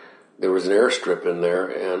 There was an airstrip in there,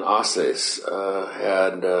 and ACES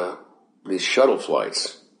had these shuttle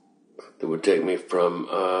flights that would take me from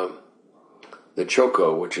the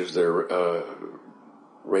Choco, which is their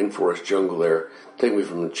rainforest jungle there, take me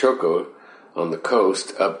from the Choco on the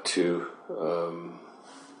coast up to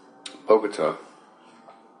Bogota.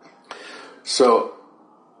 So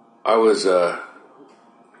I was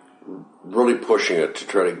really pushing it to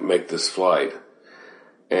try to make this flight.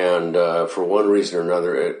 And for one reason or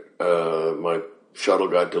another, my shuttle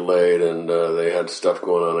got delayed, and they had stuff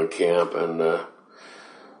going on in camp. And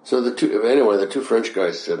so the two French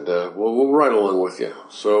guys said, well, we'll ride along with you.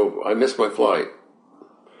 So I missed my flight.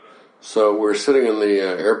 So we're sitting in the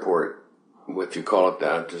airport, if you call it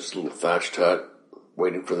that, just a little thatched hut,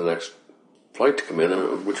 waiting for the next flight to come in,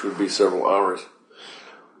 which would be several hours.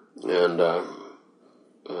 And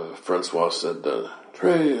Francois said,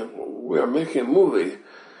 Trey, we are making a movie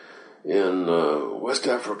in West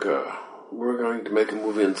Africa. We're going to make a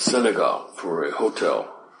movie in Senegal for a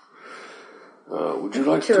hotel. Would you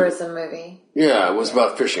like tourism movie? Yeah, it was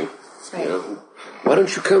about fishing. Right. Why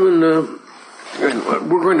don't you come and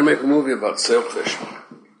we're going to make a movie about sailfish.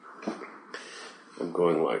 I'm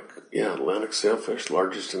going Atlantic sailfish,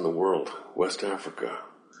 largest in the world, West Africa.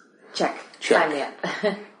 Check. Sign me up.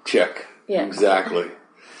 Check. Yeah. Exactly.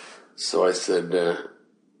 So I said,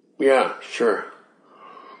 yeah, sure.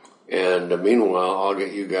 And meanwhile, I'll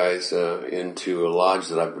get you guys into a lodge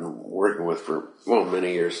that I've been working with for,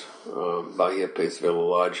 many years. Bahia Pez Villa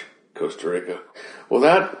Lodge, Costa Rica. Well,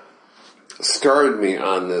 that started me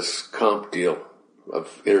on this comp deal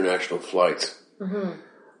of international flights. Mm-hmm.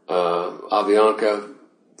 Avianca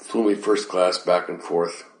flew me first class back and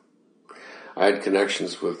forth. I had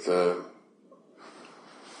connections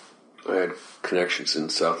in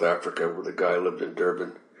South Africa where the guy lived in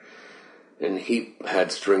Durban. And he had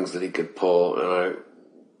strings that he could pull, and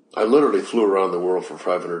I literally flew around the world for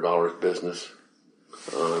 $500 business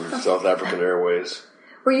on South African Airways.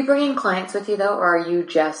 Were you bringing clients with you, though, or are you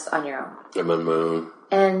just on your own? I'm on my own.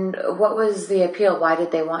 And what was the appeal? Why did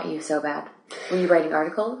they want you so bad? Were you writing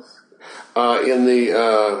articles? In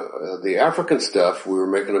the African stuff, we were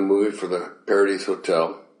making a movie for the Paradise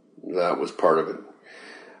Hotel. That was part of it.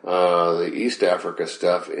 The East Africa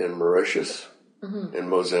stuff in Mauritius, mm-hmm. in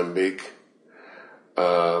Mozambique.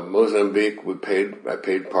 Mozambique, I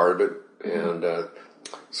paid part of it, mm-hmm. and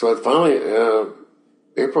so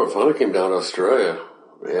April finally came down to Australia.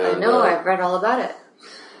 And, I know, I've read all about it.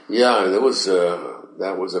 Yeah, that was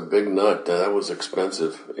a big nut. That was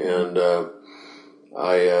expensive, and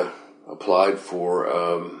I applied for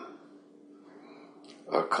a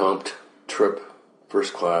comped trip,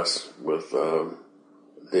 first class, with the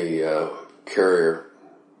carrier.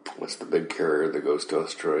 What's the big carrier that goes to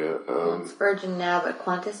Australia? It's Virgin now, but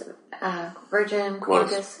Qantas,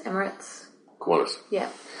 Qantas, Emirates. Qantas. Yeah.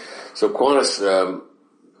 So Qantas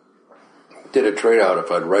did a trade out if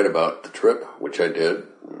I'd write about the trip, which I did.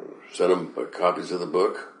 Sent them copies of the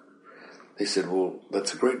book. They said, well,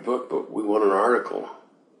 that's a great book, but we want an article.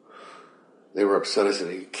 They were upset. I said,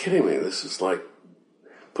 are you kidding me? This is like,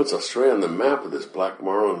 puts Australia on the map with this black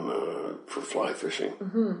marlin for fly fishing.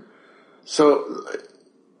 Mm-hmm. So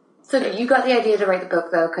you got the idea to write the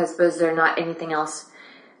book, though, because was there not anything else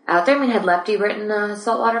out there? I mean, had Lefty written a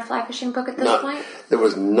saltwater fly fishing book at this point? There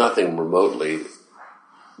was nothing remotely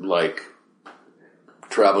like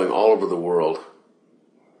traveling all over the world,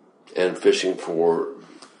 and fishing for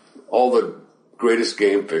all the greatest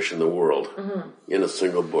game fish in the world in a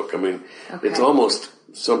single book. I mean, it's almost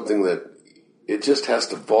something that it just has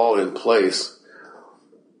to fall in place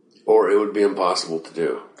or it would be impossible to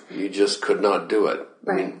do. You just could not do it.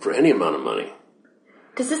 Right. I mean, for any amount of money.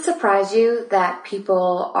 Does it surprise you that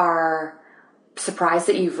people are surprised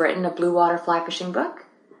that you've written a blue water fly fishing book?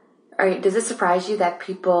 Or does it surprise you that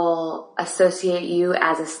people associate you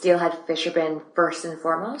as a steelhead fisherman first and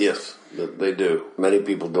foremost? Yes, they do. Many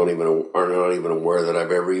people are not even aware that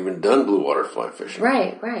I've ever even done blue water fly fishing.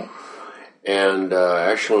 Right. And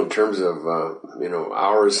actually, in terms of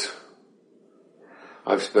hours,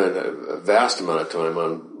 I've spent a vast amount of time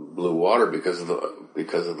on blue water because of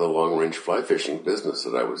the long range fly fishing business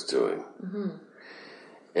that I was doing.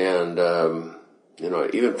 And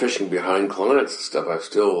even fishing behind clients and stuff, I've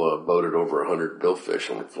still boated over 100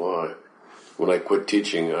 billfish on the fly. When I quit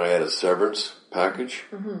teaching, I had a severance package.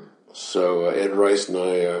 So Ed Rice and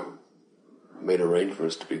I made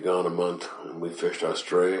arrangements to be gone a month, and we fished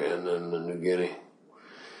Australia and then New Guinea.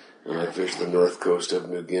 And I fished the north coast of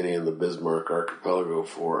New Guinea and the Bismarck Archipelago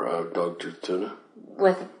for dogtooth tuna.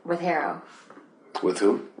 With Harrow. With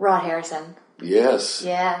whom? Rod Harrison. Yes.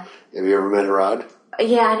 Yeah. Have you ever met Rod?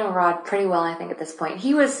 Yeah, I know Rod pretty well, I think, at this point.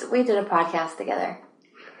 We did a podcast together.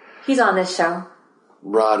 He's on this show.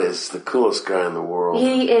 Rod is the coolest guy in the world.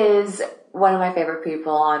 He is one of my favorite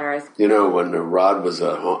people on earth. You know, when Rod was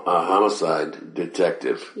a homicide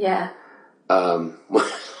detective. Yeah. When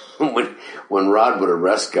Rod would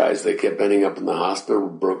arrest guys, they kept ending up in the hospital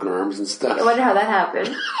with broken arms and stuff. I wonder how that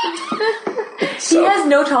happened. He has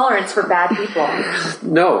no tolerance for bad people.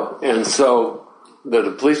 No. And so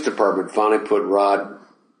the police department finally put Rod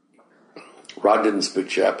didn't speak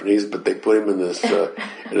Japanese, but they put him in this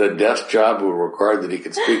in a desk job who required that he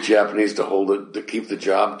could speak Japanese to keep the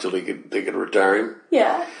job until they could retire him.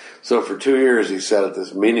 Yeah. So for 2 years he sat at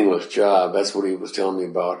this meaningless job. That's what he was telling me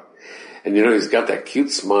about. And he's got that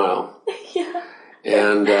cute smile. Yeah.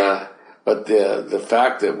 And but the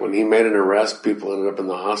fact that when he made an arrest, people ended up in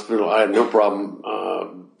the hospital, I had no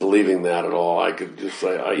problem believing that at all. I could just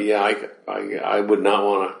say, I would not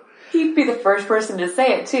want to. He'd be the first person to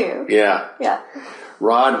say it too. Yeah. Yeah.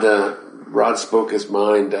 Rod spoke his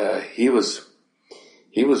mind. He was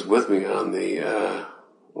with me on the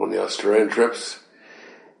Australian trips,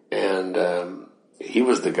 and he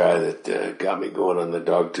was the guy that got me going on the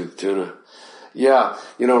dogtooth tuna. Yeah,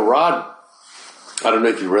 Rod. I don't know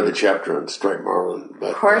if you read the chapter on striped marlin,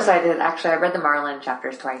 but of course I did. Actually, I read the marlin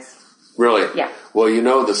chapters twice. Really? Yeah. Well,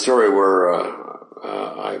 the story where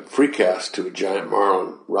I free cast to a giant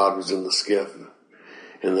marlin. Rod was in the skiff,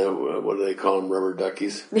 and what do they call them, rubber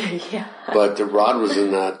duckies? Yeah. But Rod was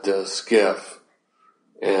in that skiff,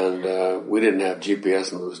 and we didn't have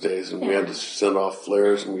GPS in those days, and we had to send off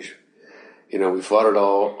flares, and we fought it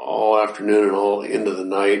all afternoon and all into the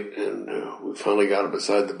night, and we finally got it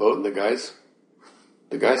beside the boat, and the guys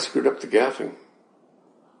screwed up the gaffing.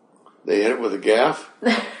 They hit it with a gaff,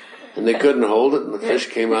 and they couldn't hold it, and the fish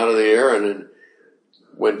came out of the air and it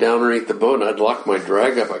went down underneath the boat, and I'd locked my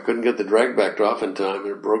drag up. I couldn't get the drag back off in time,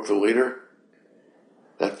 and it broke the leader.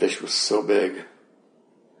 That fish was so big.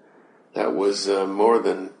 That was more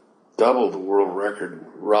than double the world record.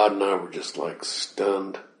 Rod and I were just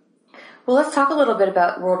stunned. Well, let's talk a little bit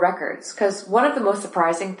about world records, because one of the most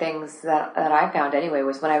surprising things that I found anyway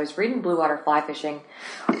was when I was reading blue water fly fishing,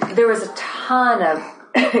 there was a ton of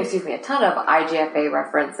IGFA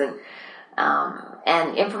reference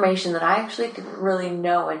and information that I actually didn't really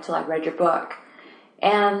know until I read your book.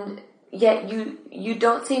 And yet you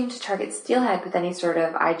don't seem to target steelhead with any sort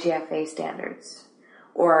of IGFA standards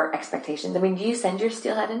or expectations. I mean, do you send your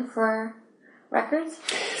steelhead in for records?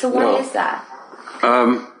 So why is that?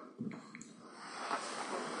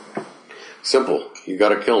 Simple. You got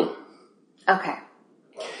to kill them. Okay.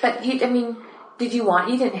 But you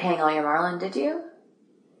didn't hang all your marlin, did you?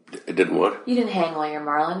 It didn't what? You didn't hang all your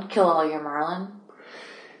marlin, kill all your marlin?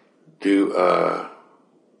 To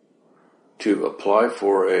apply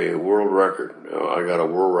for a world record, I got a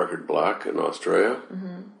world record black in Australia.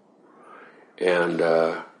 Mm-hmm. And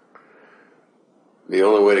the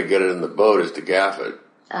only way to get it in the boat is to gaff it.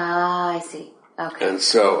 Ah, I see. Okay. And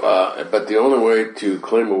so, but the only way to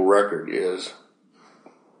claim a record is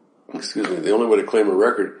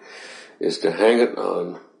to hang it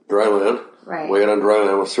on dry land, right. Weigh it on dry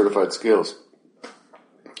land with certified scales.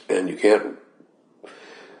 And you can't,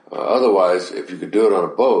 otherwise, if you could do it on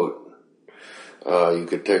a boat, you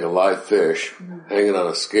could take a live fish, hang it on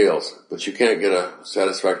a scales, but you can't get a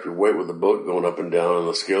satisfactory weight with the boat going up and down and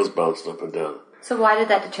the scales bouncing up and down. So why did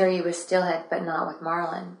that deter you with steelhead but not with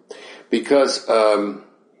marlin? Because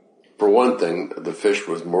For one thing, the fish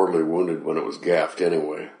was mortally wounded when it was gaffed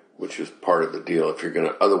anyway, which is part of the deal. If you're going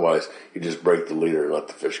to, otherwise, you just break the leader and let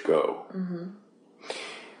the fish go. Mm-hmm.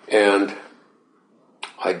 And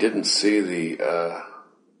I didn't see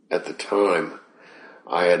at the time,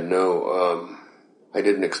 I had I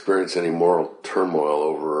didn't experience any moral turmoil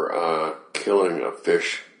over killing a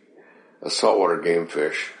fish, a saltwater game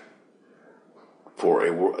fish,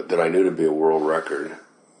 that I knew to be a world record,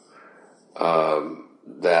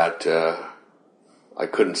 that I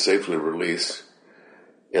couldn't safely release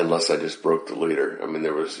unless I just broke the leader. I mean,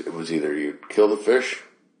 it was either you kill the fish,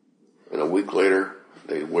 and a week later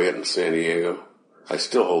they weigh it in San Diego. I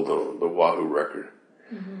still hold the Wahoo record.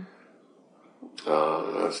 Mm-hmm.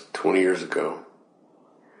 That was 20 years ago.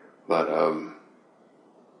 But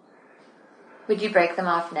would you break them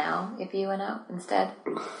off now if you went out instead?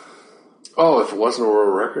 Oh, if it wasn't a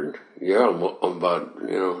world record, yeah, I'm about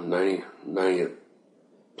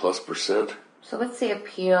 90+%. So what's the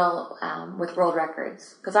appeal with world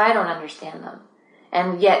records? Because I don't understand them,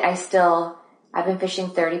 and yet I've been fishing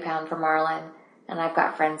 30-pound for marlin, and I've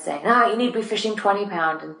got friends saying, you need to be fishing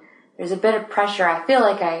 20-pound, and there's a bit of pressure. I feel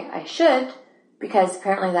like I should, because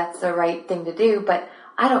apparently that's the right thing to do, but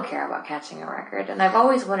I don't care about catching a record, and I've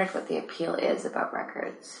always wondered what the appeal is about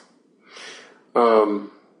records. Well,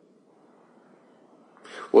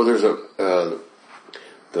 there's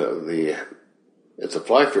it's a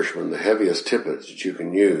fly fisherman, the heaviest tippet that you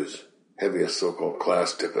can use, heaviest so-called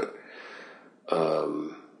class tippet,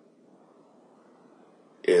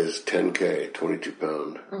 is 10K,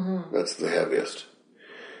 22-pound. Mm-hmm. That's the heaviest.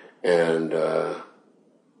 And the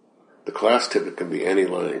class tippet can be any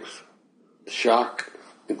length. The shock,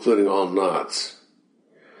 including all knots,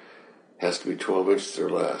 has to be 12 inches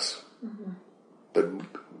or less. Mm-hmm.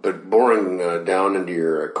 But boring down into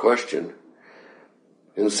your question,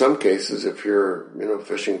 in some cases, if you're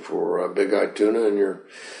fishing for big-eyed tuna and you're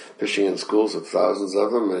fishing in schools of thousands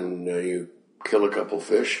of them and you kill a couple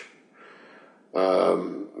fish,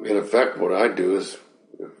 in effect, what I'd do is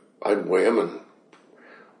I'd weigh them and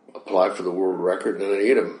apply for the world record, and I'd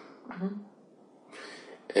eat them. Mm-hmm.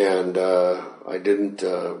 And I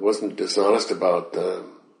wasn't dishonest about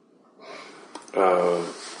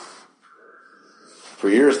for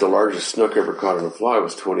years, the largest snook ever caught on a fly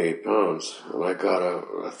was 28 pounds. And I got a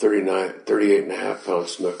 38.5-pound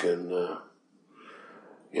snook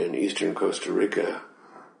in eastern Costa Rica,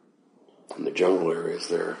 in the jungle areas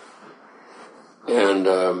there. And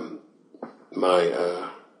my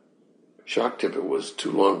shock tippet was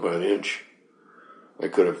too long by an inch. I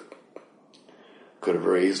could have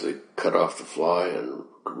very easily cut off the fly and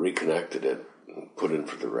reconnected it and put in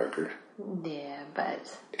for the record. Yeah,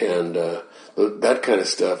 but... And that kind of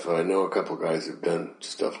stuff, I know a couple guys who've done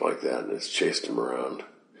stuff like that, and it's chased them around.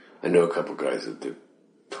 I know a couple guys that do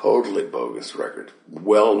totally bogus records,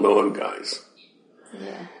 well-known guys.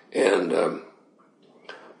 Yeah. And,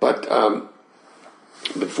 but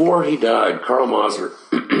before he died, Carl Moser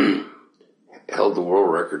held the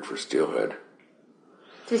world record for steelhead.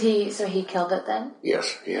 So he killed it then?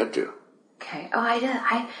 Yes, he had to. Okay. Oh, I did.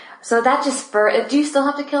 So that just do you still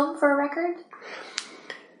have to kill him for a record?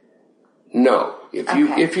 No.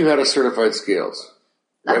 If you had a certified scales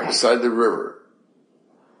right beside the river,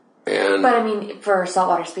 and but I mean, for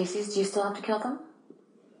saltwater species, do you still have to kill them?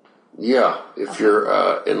 Yeah, if you're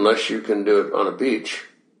unless you can do it on a beach.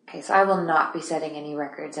 Okay, so I will not be setting any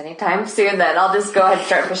records anytime soon. Then I'll just go ahead and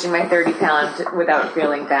start fishing my 30-pound without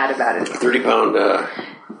feeling bad about it. 30-pound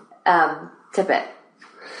tippet.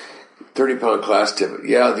 30-pound class tippet.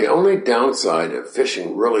 Yeah, the only downside of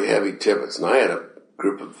fishing really heavy tippets, and I had a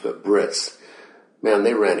group of Brits, man,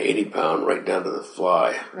 they ran 80-pound right down to the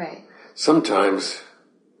fly. Right. Sometimes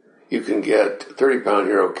you can get 30-pound,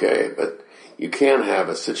 you're okay, but you can have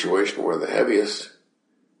a situation where the heaviest,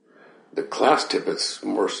 the class tippet's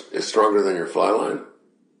is stronger than your fly line.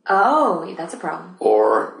 Oh, that's a problem.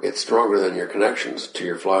 Or it's stronger than your connections to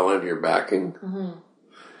your fly line, to your backing. Mm-hmm.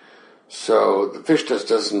 So the fish just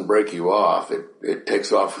doesn't break you off. It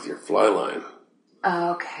takes off with your fly line.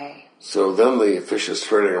 Okay. So then the fish is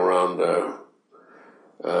threading around,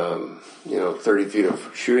 30 feet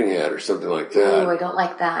of shooting head or something like that. Oh, I don't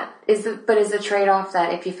like that. Is the trade-off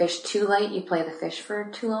that if you fish too light, you play the fish for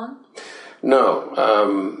too long? No.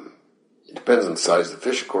 It depends on the size of the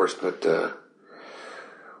fish, of course, but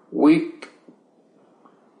when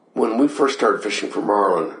we first started fishing for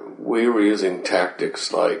marlin, we were using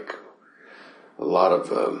tactics like a lot of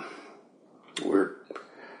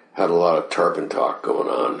had a lot of tarpon talk going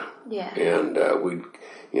on. Yeah. And we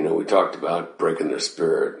talked about breaking their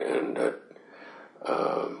spirit and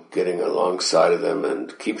getting alongside of them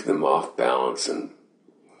and keeping them off balance. And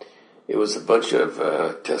it was a bunch of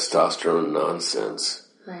testosterone nonsense.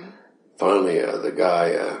 Right. Finally, the guy,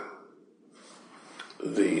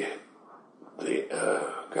 the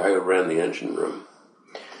guy who ran the engine room,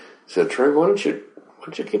 said, "Trey, why don't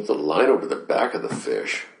you keep the line over the back of the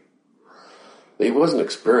fish?" He wasn't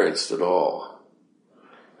experienced at all.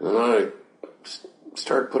 And then I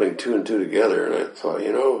started putting two and two together, and I thought,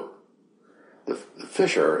 the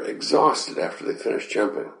fish are exhausted after they finish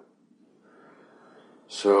jumping.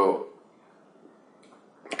 So,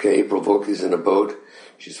 okay, April Volke's in a boat.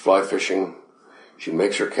 She's fly fishing. She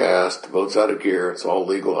makes her cast. The boat's out of gear. It's all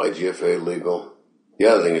legal, IGFA legal. The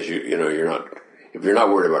other thing is, if you're not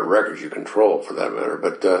worried about records, you control for that matter.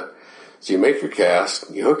 But so you make your cast,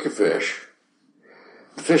 you hook your fish.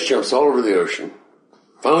 The fish jumps all over the ocean.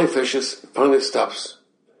 Finally stops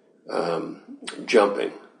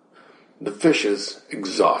jumping. The fish is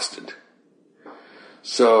exhausted.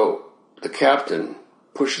 So the captain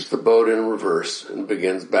pushes the boat in reverse and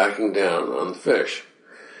begins backing down on the fish,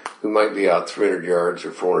 who might be out 300 yards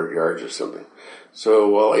or 400 yards or something. So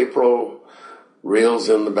while April reels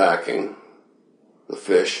in the backing, the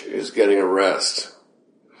fish is getting a rest.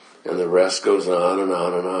 And the rest goes on and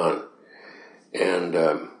on and on.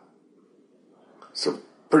 And so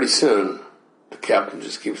pretty soon, the captain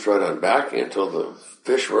just keeps right on backing until the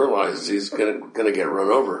fish realizes he's going to get run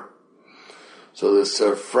over. So this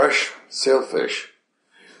fresh sailfish,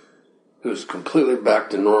 who's completely back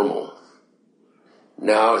to normal,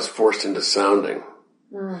 now is forced into sounding.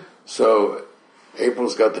 So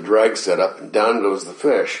April's got the drag set up, and down goes the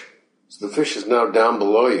fish. So the fish is now down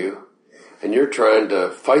below you, and you're trying to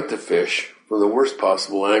fight the fish from the worst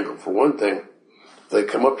possible angle. For one thing, if they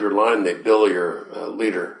come up your line, they bill your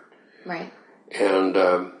leader. Right. And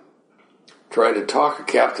trying to talk a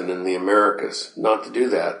captain in the Americas not to do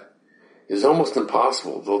that is almost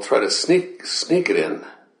impossible. They'll try to sneak it in,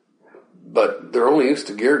 but they're only used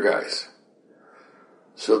to gear guys.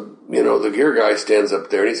 So, the gear guy stands up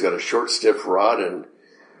there and he's got a short, stiff rod and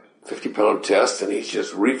 50-pound test, and he's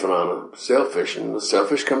just reefing on a sailfish, and the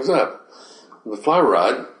sailfish comes up. With the fly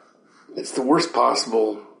rod, it's the worst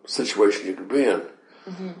possible situation you could be in.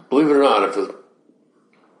 Mm-hmm. Believe it or not, if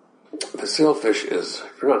a sailfish if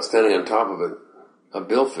you're not standing on top of it, a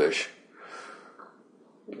billfish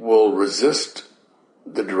will resist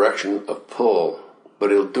the direction of pull,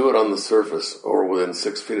 but he'll do it on the surface or within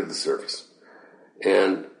 6 feet of the surface.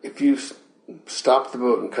 And if you stop the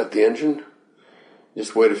boat and cut the engine,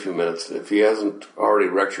 just wait a few minutes. If he hasn't already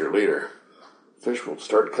wrecked your leader, fish will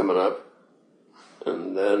start coming up,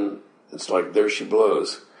 and then it's like there she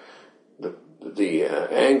blows. The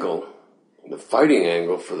angle, the fighting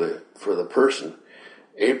angle for the person,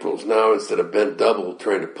 April's now, instead of bent double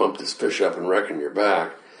trying to pump this fish up and wrecking your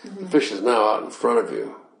back, the fish is now out in front of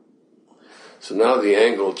you. So now the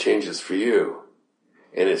angle changes for you,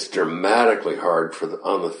 and it's dramatically hard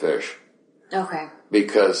on the fish. Okay.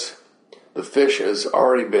 Because the fish has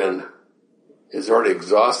already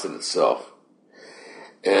exhausted itself,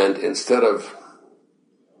 and instead of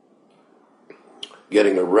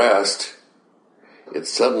getting a rest, it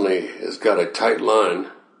suddenly has got a tight line.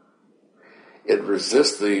 It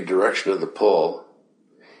resists the direction of the pull.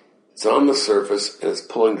 It's on the surface, and it's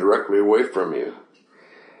pulling directly away from you.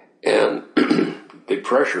 And the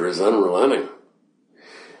pressure is unrelenting.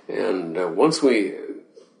 And once we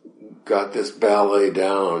got this ballet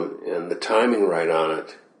down and the timing right on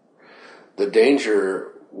it, the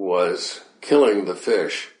danger was killing the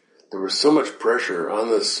fish. There was so much pressure on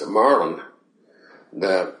this marlin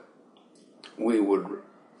that we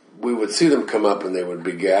would see them come up and they would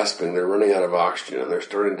be gasping. They're running out of oxygen and they're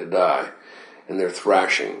starting to die, and they're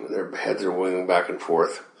thrashing. Their heads are winging back and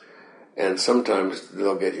forth, and sometimes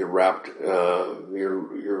they'll get you wrapped.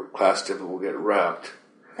 Your class tip will get wrapped.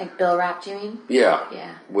 Like bill wrapped, you mean? Yeah.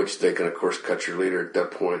 Yeah. Which they can, of course, cut your leader at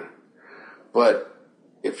that point. But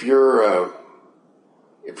if you're a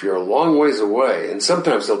long ways away, and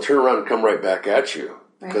sometimes they'll turn around and come right back at you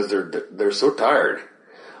because they're so tired.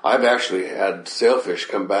 I've actually had sailfish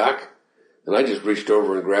come back, and I just reached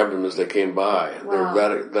over and grabbed them as they came by. Wow.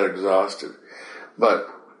 They're that exhausted. But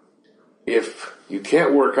if you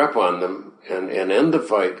can't work up on them and end the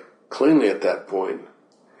fight cleanly at that point,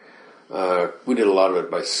 we did a lot of it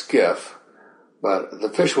by skiff, but the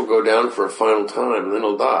fish will go down for a final time and then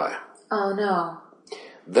he'll die. Oh no.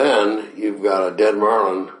 Then you've got a dead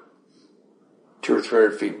marlin 200 or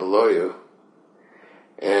 300 feet below you,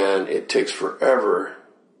 and it takes forever,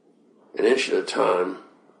 an inch at a time,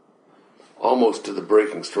 almost to the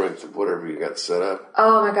breaking strength of whatever you got set up.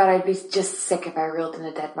 Oh my God, I'd be just sick if I reeled in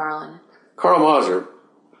a dead marlin. Carl Mauser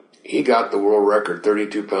he got the world record,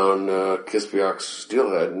 32-pound Kispiox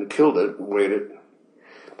steelhead, and killed it, weighed it.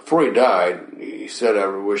 Before he died, he said, "I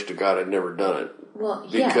wish to God I'd never done it." Well,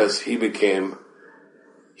 yeah. Because he became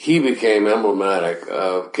emblematic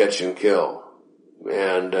of catch and kill.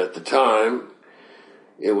 And at the time,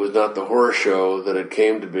 it was not the horror show that it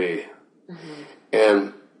came to be. Mm-hmm.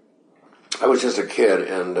 And I was just a kid,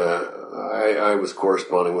 and I was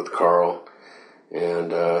corresponding with Carl,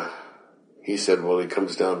 and he said, well, he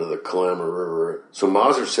comes down to the Kalama River. So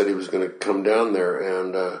Mazur said he was going to come down there,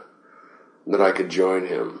 and that I could join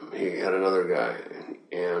him. He had another guy,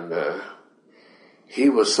 and he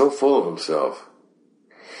was so full of himself.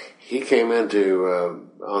 He came into,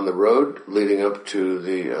 on the road leading up to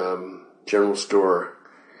the general store,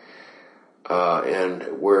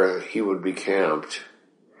 and where he would be camped,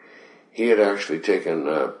 he had actually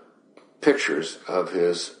taken pictures of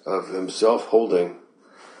himself holding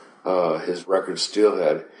his record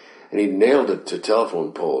steelhead, and he nailed it to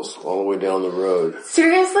telephone poles all the way down the road.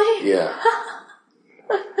 Seriously? Yeah.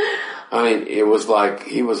 I mean, it was like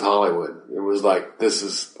he was Hollywood. It was like, this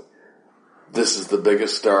is the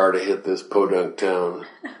biggest star to hit this podunk town.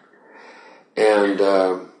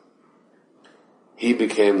 And he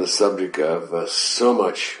became the subject of so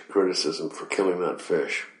much criticism for killing that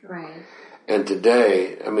fish. Right. And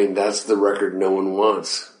today, I mean, that's the record no one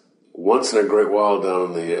wants. Once in a great while down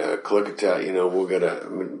in the Klickitat, we'll get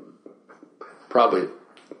probably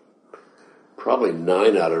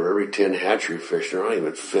 9 out of every 10 hatchery fish. They're not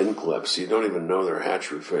even fin clipped, so you don't even know they're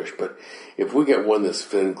hatchery fish. But if we get one that's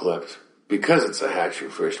fin clipped, because it's a hatchery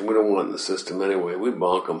fish, and we don't want it in the system anyway, we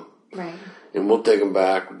bonk them. Right. And we'll take them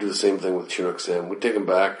back. We'll do the same thing with Chinook salmon. We take them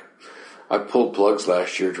back. I pulled plugs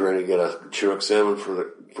last year trying to get a Chinook salmon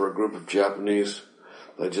for a group of Japanese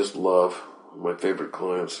that I just love, my favorite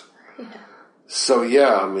clients. Yeah. So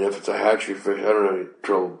yeah, I mean, if it's a hatchery fish, I don't have any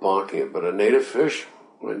trouble bonking it. But a native fish,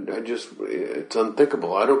 it's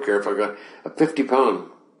unthinkable. I don't care if I got a 50-pound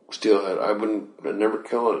steelhead. I'd never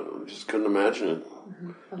kill it. I just couldn't imagine it.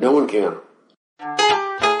 Mm-hmm. No one can.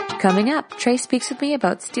 Coming up, Trey speaks with me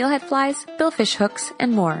about steelhead flies, billfish hooks,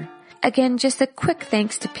 and more. Again, just a quick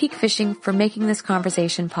thanks to Peak Fishing for making this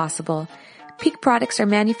conversation possible. Peak products are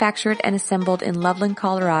manufactured and assembled in Loveland,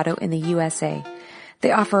 Colorado in the USA.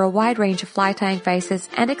 They offer a wide range of fly tying vices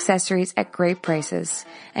and accessories at great prices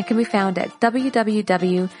and can be found at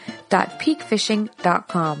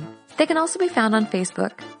www.peakfishing.com. They can also be found on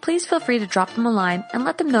Facebook. Please feel free to drop them a line and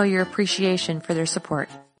let them know your appreciation for their support.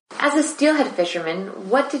 As a steelhead fisherman,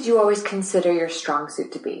 what did you always consider your strong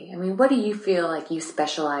suit to be? I mean, what do you feel like you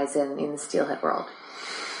specialize in the steelhead world?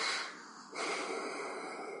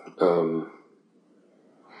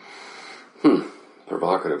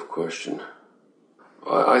 Provocative question.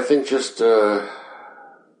 I think just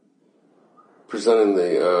presenting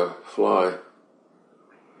the fly.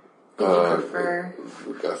 You prefer?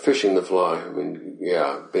 Fishing the fly. I mean,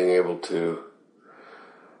 yeah, being able to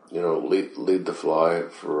lead the fly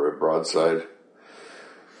for a broadside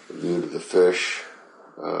view to the fish,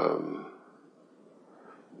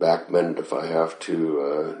 backbend if I have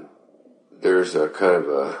to. There's a kind of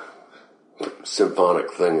a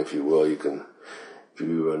symphonic thing, if you will. If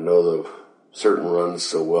you know the certain runs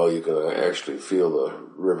so well, you can actually feel the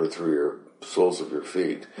river through your soles of your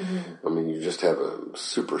feet. Mm-hmm. I mean, you just have a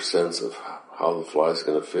super sense of how the fly's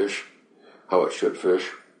going to fish, how it should fish.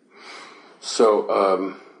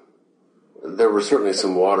 So, there was certainly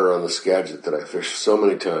some water on the Skagit that I fished so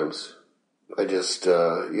many times. I just,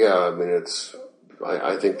 I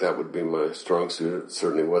think that would be my strong suit. It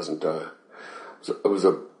certainly wasn't, it was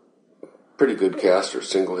a pretty good caster,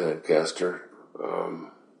 single-handed caster.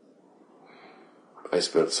 I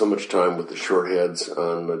spent so much time with the short heads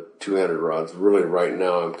on the two-handed rods. Really, right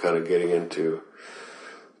now, I'm kind of getting into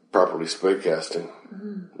properly spike casting.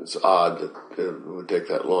 Mm-hmm. It's odd that it would take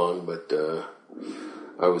that long, but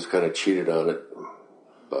I was kind of cheated on it.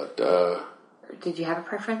 But did you have a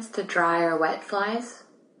preference to dry or wet flies?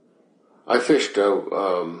 I fished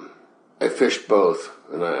both,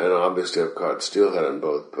 and obviously I've caught steelhead on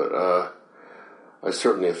both. But I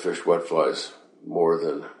certainly have fished wet flies more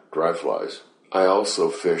than dry flies. I also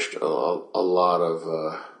fished a lot of,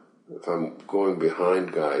 if I'm going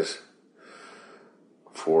behind guys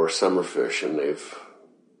for summer fish, and I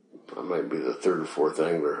might be the third or fourth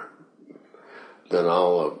angler, then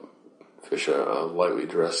I'll fish a lightly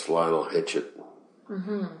dressed fly and I'll hitch it.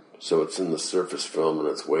 Mm-hmm. So it's in the surface film and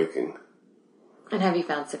it's waking. And have you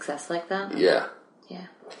found success like that? Yeah. Yeah.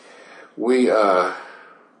 We,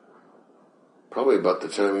 probably about the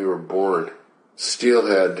time you were born,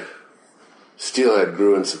 steelhead steelhead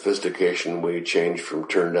grew in sophistication. We changed from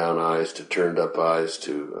turned down eyes to turned up eyes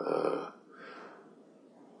to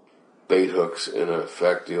bait hooks, in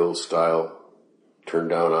effect, the old style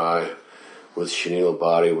turned down eye with chenille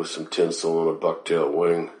body with some tinsel and a bucktail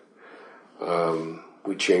wing.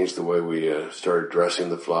 We changed the way we started dressing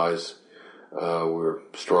the flies. We were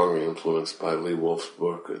strongly influenced by Lee Wolf's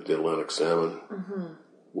book, The Atlantic Salmon. Mm-hmm.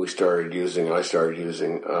 I started using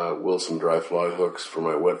Wilson dry fly hooks for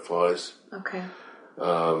my wet flies. Okay.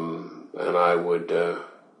 And I would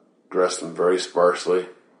dress them very sparsely.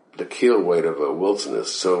 The keel weight of a Wilson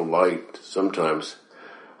is so light, sometimes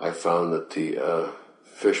I found that the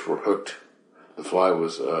fish were hooked. The fly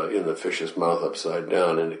was in the fish's mouth upside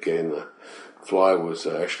down, indicating the fly was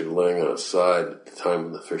actually laying on its side at the time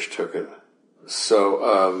when the fish took it.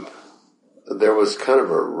 So there was kind of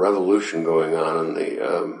a revolution going on in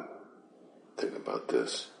the, think about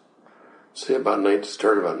this, started about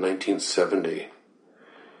 1970,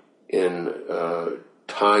 in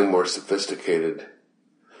tying more sophisticated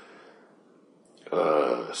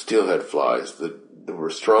steelhead flies that were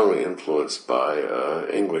strongly influenced by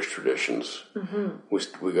English traditions. Mm-hmm.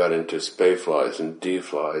 We got into spay flies and D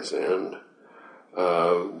flies, and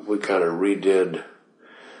we kind of redid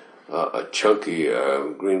a chunky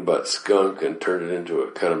greenbutt skunk and turned it into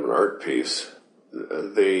a kind of an art piece.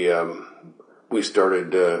 We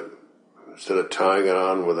started, instead of tying it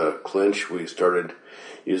on with a clinch, we started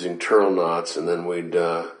using turtle knots, and then we'd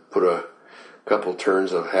put a couple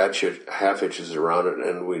turns of half hitches around it,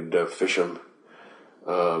 and we'd fish them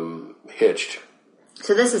hitched.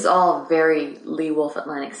 So this is all very Lee Wolf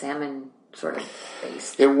Atlantic Salmon sort of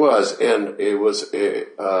based. It was, and it was the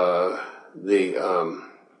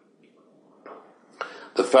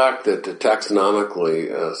fact that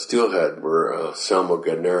taxonomically steelhead were Salmo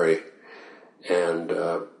gardneri, and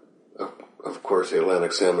of course the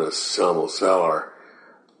Atlantic salmon is Salmo salar.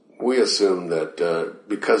 We assumed that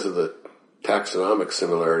because of the taxonomic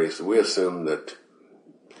similarities, we assumed that,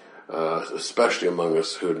 especially among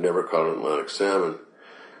us who had never caught an Atlantic salmon,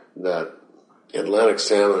 that Atlantic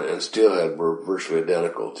salmon and steelhead were virtually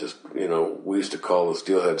identical. Just, we used to call the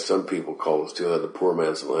steelhead, some people call the steelhead the poor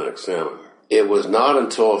man's Atlantic salmon. It was not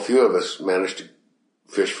until a few of us managed to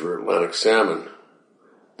fish for Atlantic salmon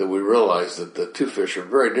that we realized that the two fish are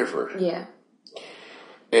very different. Yeah.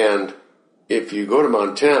 And if you go to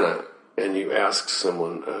Montana and you ask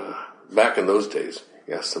someone, back in those days,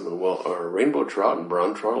 you ask someone, well, are rainbow trout and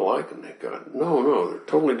brown trout alike? And they go, no, they're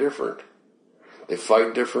totally different. They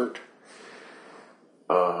fight different.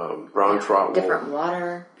 Brown trout different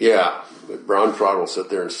water. Yeah, brown trout will sit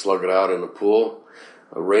there and slug it out in the pool.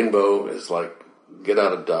 A rainbow is like, get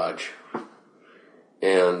out of Dodge.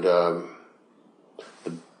 And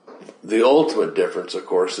the ultimate difference, of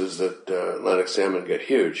course, is that Atlantic salmon get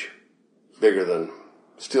huge, bigger than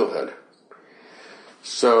steelhead.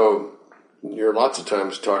 So you're lots of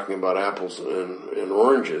times talking about apples and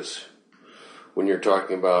oranges when you're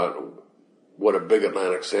talking about what a big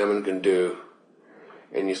Atlantic salmon can do.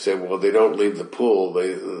 And you say, well, they don't leave the pool.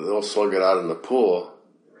 They'll slug it out in the pool.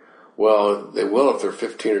 Well, they will if they're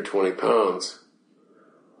 15 or 20 pounds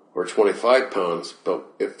or 25 pounds. But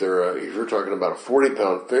if you're talking about a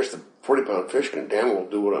 40-pound fish, the 40-pound fish can damn well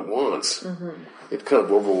do what it wants. Mm-hmm. It kind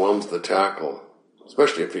of overwhelms the tackle,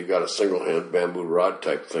 especially if you've got a single-hand bamboo rod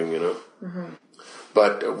type thing, Mm-hmm.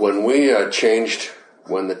 But when we changed,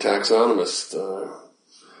 when the taxonomists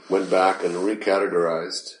went back and refigured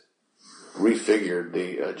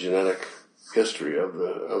the genetic history of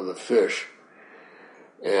the fish,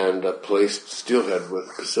 and placed steelhead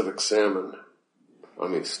with Pacific salmon. I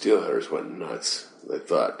mean, steelheaders went nuts. They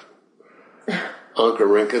thought,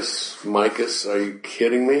 Oncorhynchus micus, are you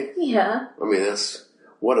kidding me? Yeah. I mean,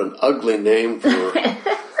 what an ugly name for,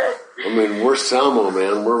 I mean, we're Salmo,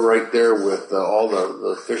 man. We're right there with all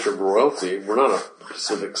the fish of royalty. We're not a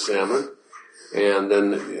Pacific salmon. And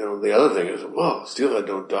then, the other thing is, well, steelhead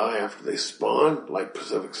don't die after they spawn like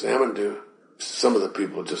Pacific salmon do. Some of the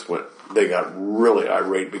people they got really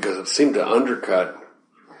irate because it seemed to undercut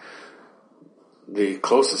the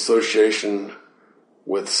close association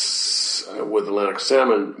with Atlantic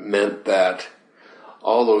salmon meant that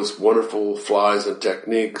all those wonderful flies and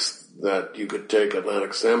techniques that you could take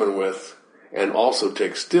Atlantic salmon with and also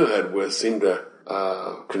take steelhead with seemed to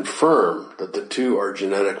confirm that the two are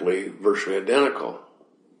genetically virtually identical.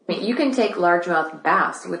 I mean, you can take largemouth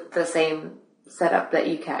bass with the same setup that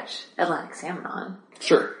you catch Atlantic salmon on.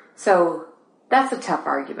 Sure. So that's a tough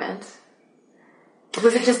argument.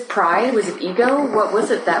 Was it just pride? Was it ego? What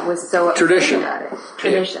was it that was so tradition about it?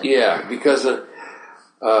 Tradition. Yeah, because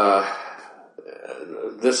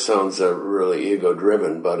this sounds really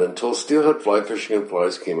ego-driven, but until Steelhead Fly Fishing and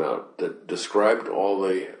Flies came out, that described all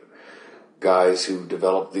the guys who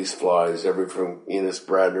developed these flies, from Enos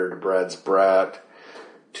Bradner to Brad Spratt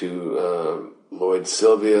to Lloyd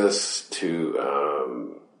Sylvius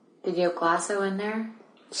to... Did you have Glasso in there?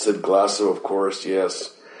 Sid Glasso, of course,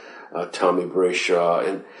 yes. Tommy Brayshaw.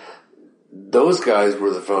 And those guys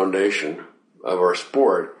were the foundation of our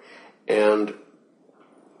sport. And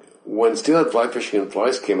when Steelhead Fly Fishing and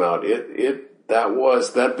Flies came out,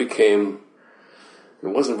 that became... It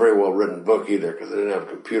wasn't a very well written book either, because I didn't have a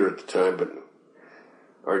computer at the time,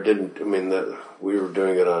 we were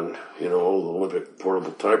doing it on, old Olympic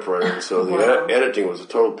portable typewriter, and so the editing was a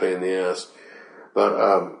total pain in the ass.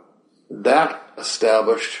 But that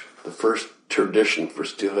established the first tradition for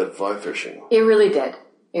steelhead fly fishing. It really did.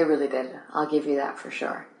 It really did. I'll give you that for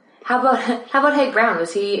sure. How about Hank Brown?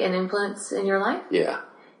 Was he an influence in your life? Yeah.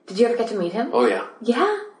 Did you ever get to meet him? Oh, yeah.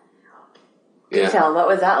 Yeah? Can you tell? What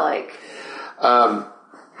was that like?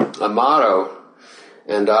 Amato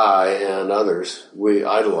and I and others, we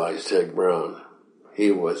idolized Hank Brown.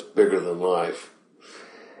 He was bigger than life.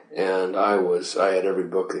 And I had every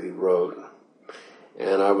book that he wrote.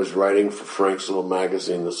 And I was writing for Frank's little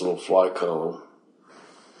magazine, this little fly column.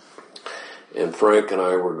 And Frank and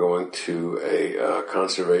I were going to a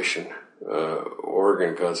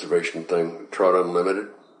Oregon conservation thing, Trout Unlimited.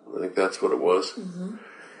 I think that's what it was. Mm-hmm.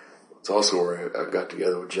 It's also where I got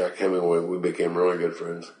together with Jack Hemingway. We became really good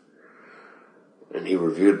friends. And he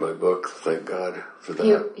reviewed my book, thank God for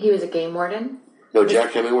that. He was a game warden? No,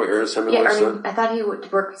 Jack Hemingway, Ernest Hemingway's son. I thought he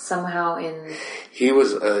worked somehow in... He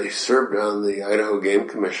served on the Idaho Game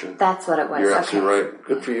Commission. That's what it was. You're absolutely right.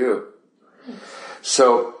 Good for you.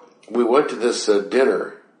 So we went to this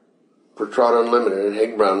dinner for Trout Unlimited, and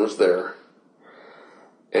Hank Brown was there.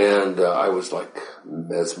 And I was like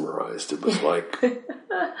mesmerized. It was like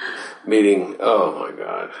meeting, oh my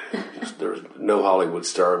God. There was no Hollywood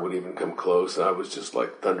star would even come close. I was just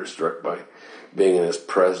like thunderstruck by being in his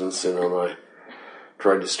presence. And I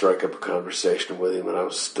tried to strike up a conversation with him, and I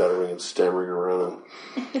was stuttering and stammering around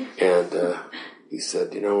him. And he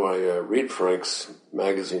said, I read Frank's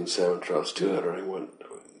magazine, Salmon Trout Steelhead. And I went,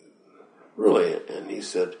 really? And he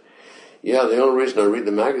said, yeah, the only reason I read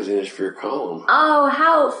the magazine is for your column. Oh,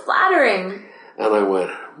 how flattering. And I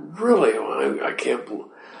went, really? I can't believe,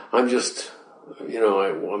 I'm just,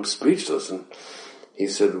 I'm speechless. And he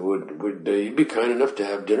said, would you be kind enough to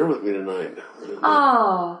have dinner with me tonight?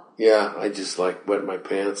 Oh. Yeah, I just wet my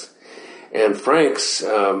pants. And Frank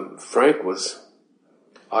was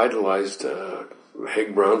idolized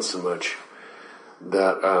Hank Brown so much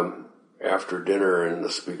that after dinner and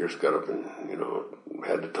the speakers got up and,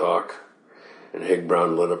 had to talk, and Hank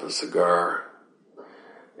Brown lit up a cigar,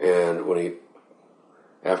 and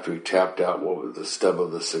after he tapped out what was the stub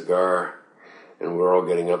of the cigar, and we were all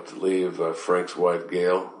getting up to leave, Frank's wife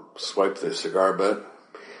Gail swiped the cigar butt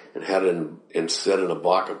and had it set in a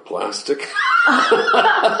block of plastic.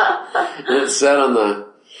 And it sat on the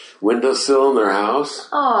windowsill in their house.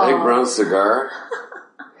 Aww. Hank Brown's cigar.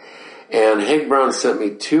 And Hank Brown sent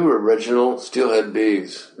me 2 original steelhead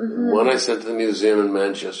beads. Mm-hmm. One I sent to the museum in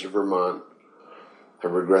Manchester, Vermont. I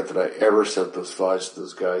regret that I ever sent those flies to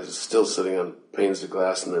those guys. It's still sitting on panes of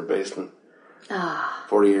glass in their basement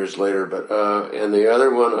 40 years later. But and the other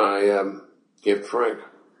one I gave to Frank.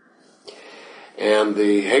 And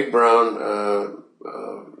the Hank Brown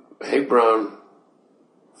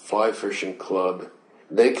Fly Fishing Club,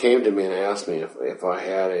 they came to me and asked me if I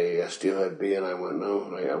had a steelhead bee, and I went,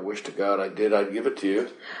 no. I wish to God I did. I'd give it to you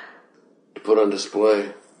to put on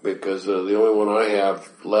display, because the only one I have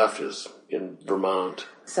left is in Vermont.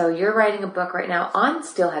 So you're writing a book right now on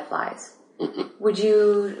steelhead flies. Would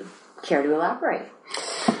you care to elaborate?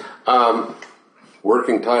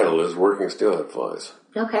 Working title is Working Steelhead Flies.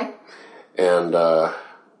 Okay. And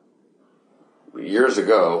years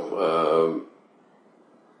ago,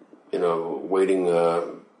 wading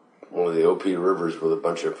one of the OP rivers with a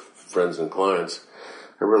bunch of friends and clients,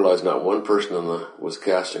 I realized not one person was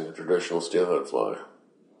casting a traditional steelhead fly.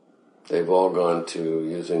 They've all gone to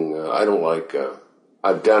using,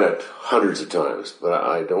 I've done it hundreds of times, but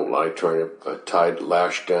I don't like trying to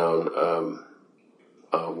lash down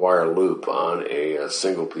a wire loop on a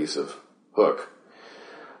single piece of hook.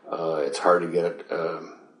 It's hard to get it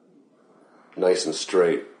nice and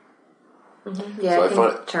straight. Mm-hmm. Yeah, so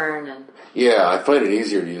I can turn and... Yeah, I find it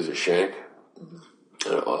easier to use a shank,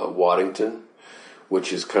 a Waddington,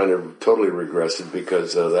 which is kind of totally regressive,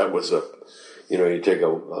 because that was you take a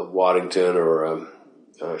Waddington or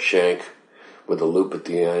a shank with a loop at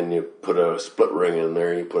the end. You put a split ring in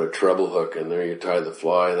there, you put a treble hook in there, you tie the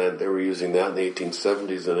fly. And they were using that in the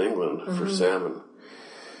 1870s in England for salmon.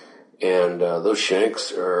 And those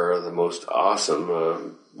shanks are the most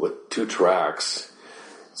awesome, with 2 tracks.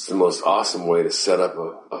 It's the most awesome way to set up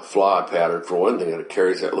a fly pattern. For one thing, it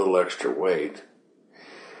carries that little extra weight.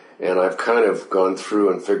 And I've kind of gone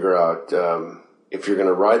through and figure out if you're going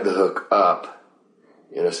to ride the hook up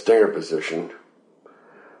in a stinger position,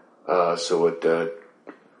 so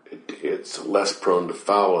it's less prone to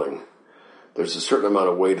fouling, there's a certain amount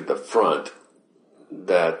of weight at the front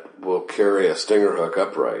that will carry a stinger hook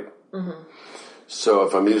upright. Mm-hmm. So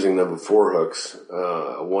if I'm using number 4 hooks,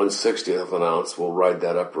 a 1/60th of an ounce will ride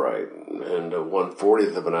that upright, and a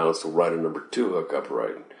 1/40th of an ounce will ride a number 2 hook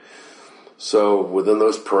upright. So within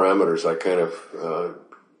those parameters, I kind of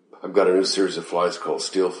I've got a new series of flies called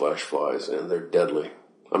steel flash flies, and they're deadly.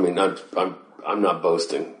 I mean, I'm not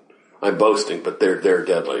boasting. I'm boasting, but they're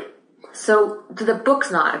deadly. So the book's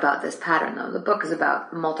not about this pattern, though. The book is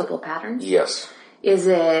about multiple patterns? Yes. Is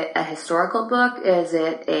it a historical book? Is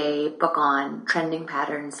it a book on trending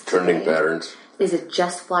patterns today? Trending patterns. Is it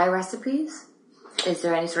just fly recipes? Is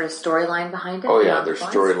there any sort of storyline behind it? Oh, yeah, there's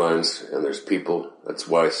storylines and there's people. That's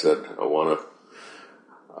why I said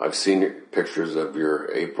I've seen pictures of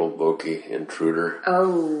your April Vokey intruder.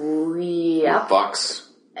 Oh, yeah. Bucks.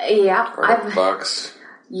 Yeah. Bucks.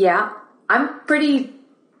 Yeah. I'm pretty,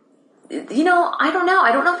 I don't know.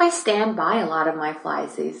 I don't know if I stand by a lot of my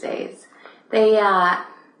flies these days.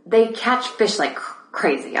 They catch fish like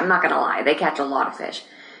crazy. I'm not going to lie. They catch a lot of fish.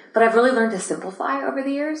 But I've really learned to simplify over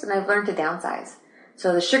the years, and I've learned to downsize.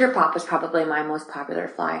 So the Sugar Pop was probably my most popular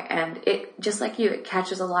fly, and it, just like you, it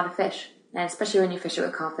catches a lot of fish, and especially when you fish it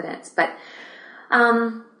with confidence. But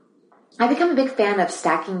I've become a big fan of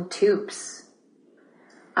stacking tubes.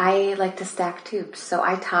 I like to stack tubes, so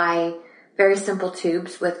I tie very simple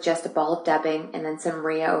tubes with just a ball of dubbing and then some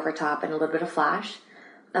Rhea over top and a little bit of flash.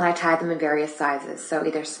 And I tie them in various sizes, so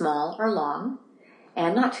either small or long,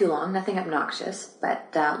 and not too long, nothing obnoxious,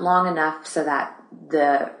 but long enough so that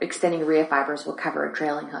the extending Rhea fibers will cover a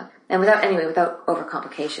trailing hook. And without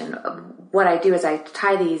overcomplication, what I do is I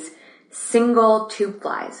tie these single tube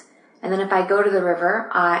flies, and then if I go to the river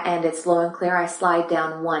and it's low and clear, I slide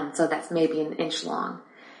down one, so that's maybe an inch long.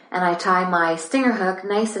 And I tie my stinger hook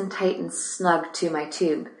nice and tight and snug to my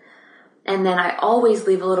tube. And then I always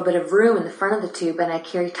leave a little bit of room in the front of the tube, and I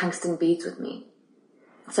carry tungsten beads with me.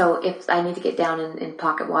 So if I need to get down in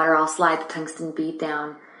pocket water, I'll slide the tungsten bead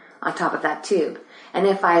down on top of that tube. And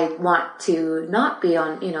if I want to not be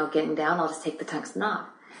on, getting down, I'll just take the tungsten off.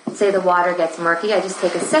 Say the water gets murky, I just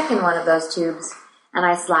take a second one of those tubes and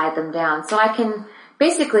I slide them down. So I can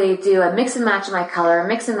basically do a mix and match on my color,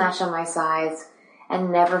 mix and match on my size,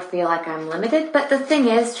 and never feel like I'm limited. But the thing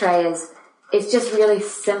is, Trey, it's just really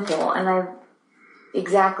simple, and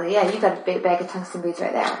exactly, yeah, you got a big bag of tungsten beads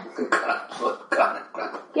right there. Got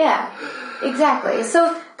it. Yeah, exactly.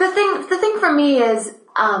 So the thing for me is,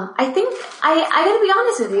 I think, I gotta be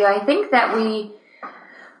honest with you, I think that we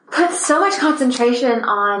put so much concentration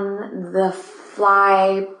on the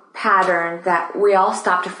fly pattern that we all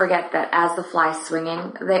stop to forget that as the fly's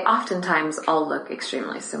swinging, they oftentimes all look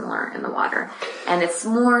extremely similar in the water. And it's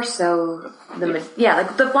more so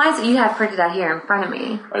the flies that you have printed out here in front of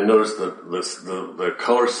me. I noticed the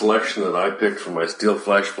color selection that I picked for my steel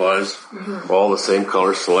flash flies, mm-hmm. all the same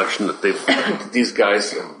color selection that these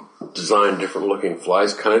guys have designed different looking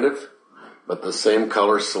flies kind of, but the same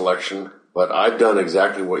color selection. But I've done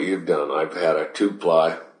exactly what you've done. I've had a tube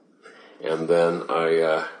ply, and then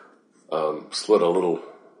I slid a little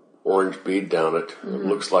orange bead down it. Mm-hmm. It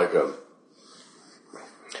looks like a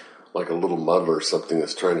little muddler or something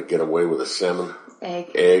that's trying to get away with a salmon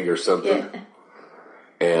egg or something.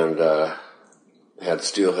 Yeah. And had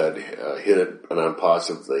steelhead hit it, and I'm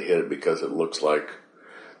positive they hit it because it looks like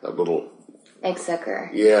that little egg sucker.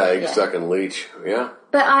 Yeah, egg sucking leech. Yeah.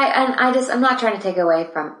 But I'm not trying to take away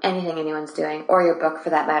from anything anyone's doing, or your book for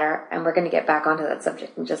that matter, and we're going to get back onto that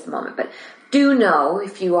subject in just a moment. But do know,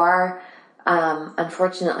 if you are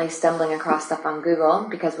unfortunately stumbling across stuff on Google,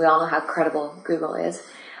 because we all know how credible Google is,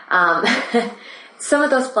 some of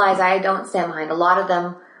those flies I don't stand behind. A lot of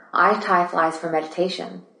them, I tie flies for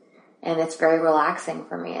meditation, and it's very relaxing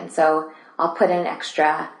for me. And so I'll put in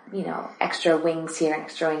extra wings here and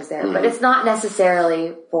extra wings there. Mm-hmm. But it's not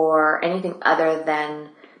necessarily for anything other than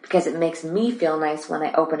because it makes me feel nice when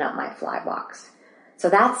I open up my fly box. So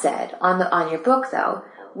that said, on your book though,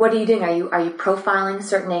 what are you doing? Are you profiling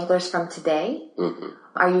certain anglers from today? Mm-hmm.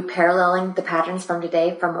 Are you paralleling the patterns from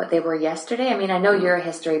today from what they were yesterday? I mean, I know you're a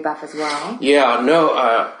history buff as well. Yeah, no,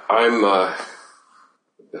 I'm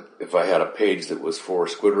if I had a page that was for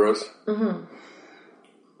squid roast,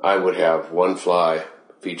 I would have one fly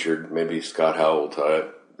featured, maybe Scott Howell will tie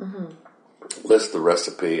it, list the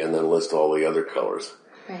recipe, and then list all the other colors.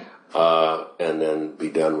 Right. And then be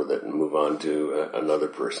done with it and move on to another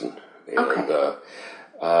person. And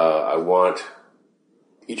I want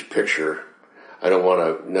each picture, I don't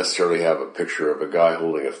want to necessarily have a picture of a guy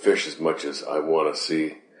holding a fish as much as I want to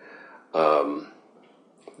see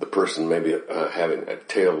the person maybe having a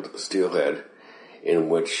tailed steelhead in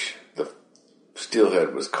which the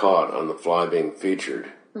steelhead was caught on the fly being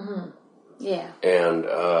featured. Yeah. And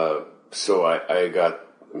so I've got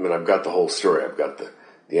the whole story. I've got the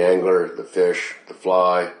angler, the fish, the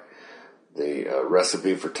fly, the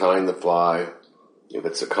recipe for tying the fly. If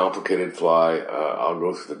it's a complicated fly, I'll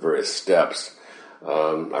go through the various steps.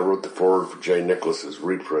 I wrote the foreword for Jay Nicholas's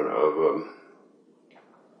reprint of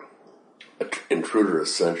Intruder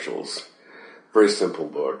Essentials. Very simple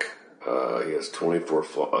book. He has 24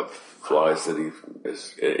 flies that he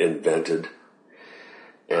has invented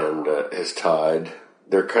and has tied.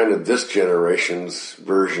 They're kind of this generation's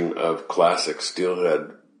version of classic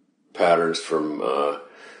steelhead patterns from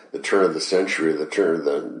the turn of the century, the turn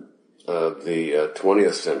of the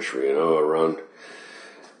 20th century, around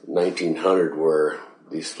 1900, where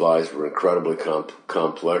these flies were incredibly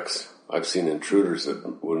complex. I've seen intruders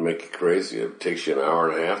that would make you crazy. It takes you an hour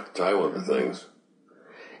and a half to tie one of the things.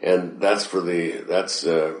 And that's for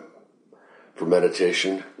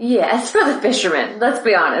meditation. Yeah, it's for the fishermen. Let's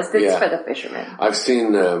be honest. It's for the fishermen. I've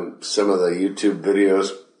seen some of the YouTube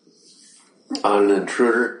videos on an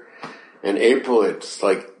intruder. In April, it's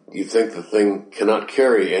like you think the thing cannot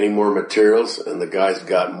carry any more materials, and the guy's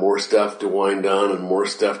got more stuff to wind on and more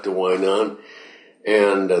stuff to wind on.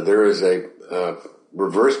 And there is a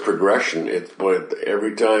reverse progression. It's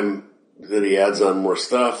every time that he adds on more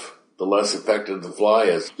stuff, the less effective the fly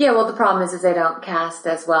is. Yeah, well, the problem is they don't cast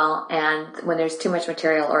as well, and when there's too much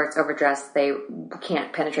material or it's overdressed, they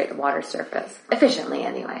can't penetrate the water surface efficiently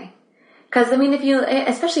anyway. Because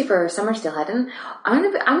especially for summer steelhead, and I'm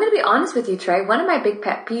gonna be honest with you, Trey. One of my big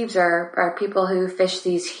pet peeves are people who fish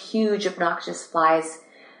these huge, obnoxious flies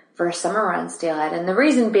for summer run steelhead, and the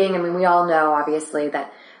reason being, we all know obviously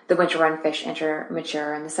that the winter run fish enter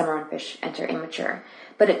mature and the summer run fish enter immature.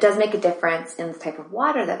 But it does make a difference in the type of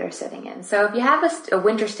water that they're sitting in. So if you have a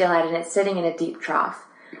winter steelhead and it's sitting in a deep trough,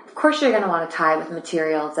 of course you're going to want to tie with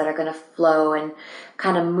materials that are going to flow and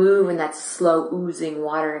kind of move in that slow oozing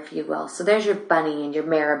water, if you will. So there's your bunny and your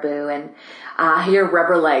marabou and your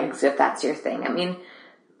rubber legs, if that's your thing.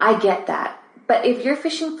 I get that. But if you're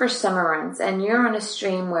fishing for summer runs and you're on a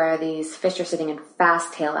stream where these fish are sitting in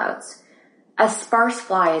fast tailouts, a sparse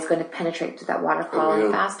fly is going to penetrate through that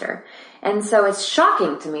waterfall faster. And so it's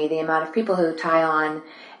shocking to me the amount of people who tie on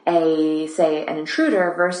an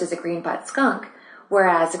intruder versus a green butt skunk,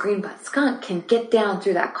 whereas a green butt skunk can get down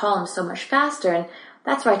through that column so much faster. And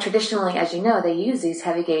that's why traditionally, as you know, they use these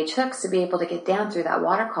heavy gauge hooks to be able to get down through that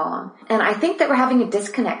water column. And I think that we're having a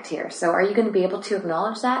disconnect here. So are you going to be able to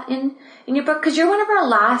acknowledge that in your book? Because you're one of our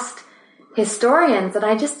last historians,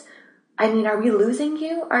 and are we losing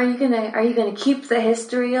you? Are you gonna keep the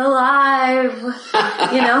history alive?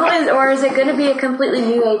 Or is it gonna be a completely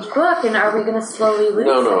new age book, and are we gonna slowly lose it?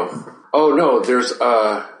 No. Oh no, there's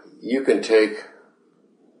you can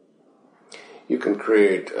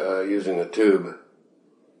create using a tube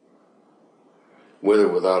with or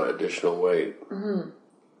without additional weight.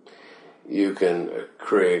 You can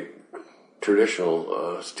create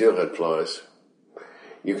traditional steelhead flies.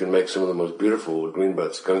 You can make some of the most beautiful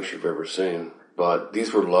greenbutt skunks you've ever seen. But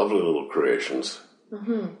these were lovely little creations.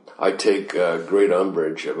 I take great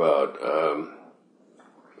umbrage about,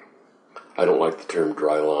 I don't like the term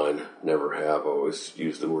dry line, never have. I always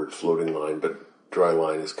use the word floating line, but dry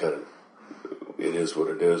line is it is what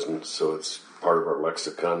it is, and so it's part of our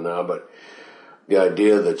lexicon now. But the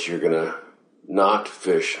idea that you're going to not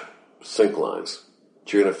fish sink lines,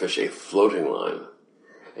 that you're going to fish a floating line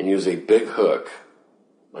and use a big hook,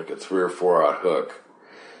 like a 3 or 4 aught hook,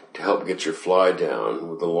 to help get your fly down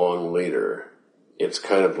with a long leader. It's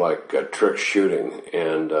kind of like trick shooting,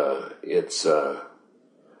 and it's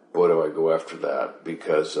boy, do I go after that,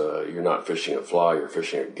 because you're not fishing a fly, you're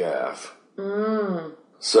fishing a gaff.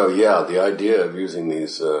 So yeah, the idea of using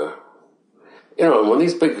these, when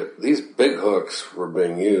these big hooks were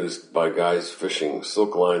being used by guys fishing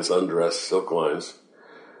silk lines, undressed silk lines,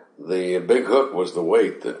 the big hook was the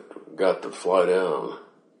weight that got the fly down.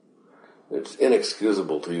 It's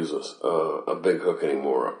inexcusable to use a big hook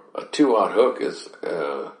anymore. A 2-aught hook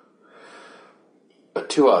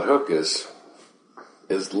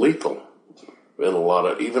is lethal in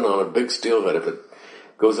even on a big steelhead. If it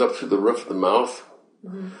goes up through the roof of the mouth,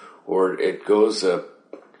 or it goes,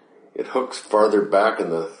 it hooks farther back in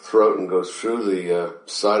the throat and goes through the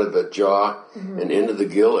side of the jaw and into the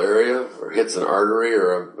gill area, or hits an artery,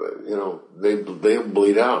 or they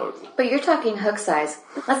bleed out. But you're talking hook size.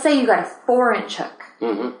 Let's say you got a 4-inch hook,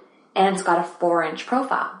 and it's got a 4-inch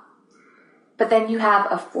profile. But then you have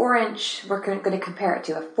a 4-inch, we're going to compare it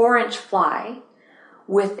to a 4-inch fly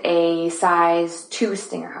with a size 2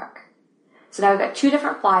 stinger hook. So now we've got 2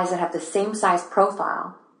 different flies that have the same size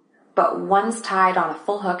profile, but one's tied on a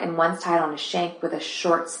full hook and one's tied on a shank with a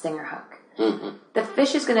short stinger hook. The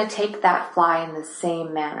fish is going to take that fly in the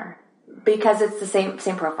same manner because it's the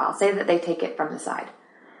same profile. Say that they take it from the side.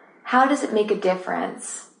 How does it make a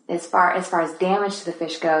difference as far as damage to the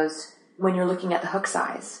fish goes when you're looking at the hook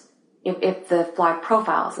size? If the fly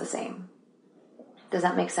profile is the same. Does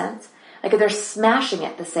that make sense? Like if they're smashing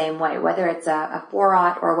it the same way, whether it's a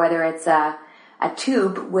 4-aught or whether it's a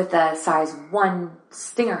tube with a size 1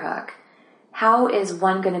 stinger hook, how is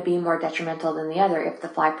one going to be more detrimental than the other if the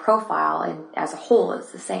fly profile and as a whole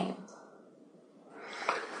is the same?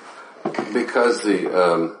 Because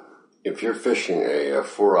if you're fishing a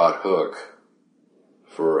 4-aught hook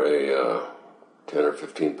for a 10 or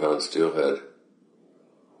 15 pound steelhead,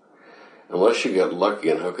 unless you get lucky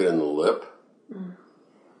and hook it in the lip,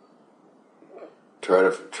 try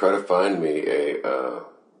to find me a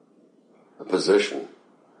position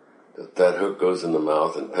that hook goes in the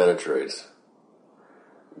mouth and penetrates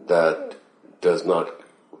that does not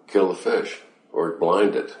kill the fish or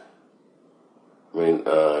blind it. I mean,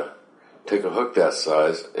 take a hook that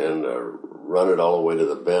size and run it all the way to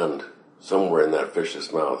the bend somewhere in that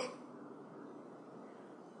fish's mouth.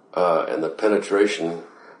 And the penetration,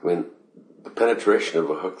 the penetration of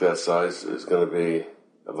a hook that size is going to be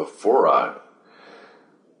of a 4-aught.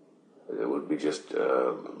 It would be just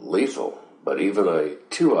lethal. But even a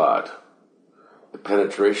 2-aught, the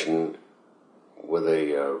penetration with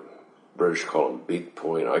a British call them beak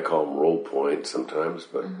point, I call them roll point sometimes,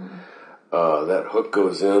 but that hook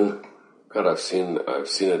goes in. God, I've seen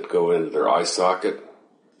it go into their eye socket.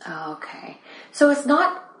 Okay, so it's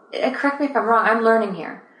not. Correct me if I'm wrong. I'm learning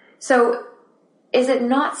here. So, is it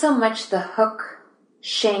not so much the hook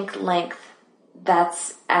shank length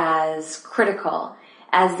that's as critical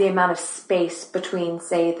as the amount of space between,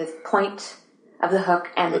 say, the point of the hook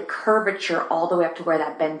and the curvature all the way up to where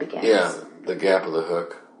that bend begins? Yeah, the gap of the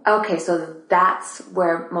hook. Okay, so that's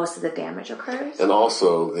where most of the damage occurs? And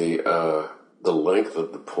also the length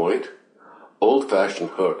of the point. Old-fashioned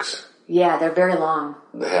hooks. Yeah, they're very long.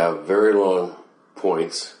 They have very long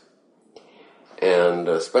points. And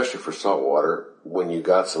especially for saltwater, when you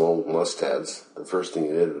got some old mustheads, the first thing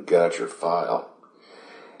you did was get out your file.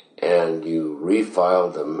 And you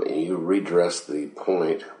refiled them and you redressed the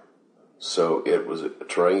point so it was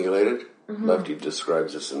triangulated. Lefty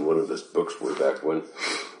describes this in one of his books way back when.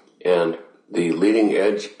 And the leading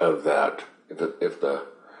edge of that, if the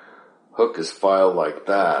hook is filed like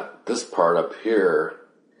that, this part up here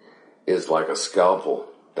is like a scalpel.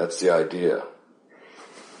 That's the idea.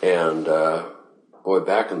 And boy,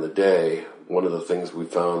 back in the day, one of the things we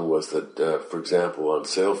found was that, for example, on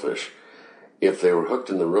sailfish, if they were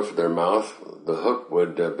hooked in the roof of their mouth, the hook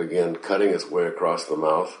would begin cutting its way across the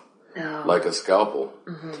mouth like a scalpel.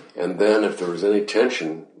 And then if there was any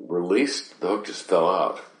tension released, the hook just fell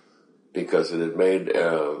out because it had made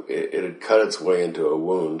it had cut its way into a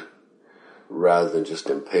wound rather than just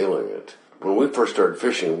impaling it. When we first started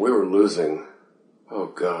fishing, we were losing, oh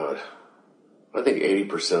God, I think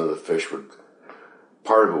 80% of the fish would.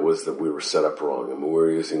 Part of it was that we were set up wrong. I mean, we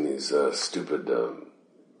were using these stupid.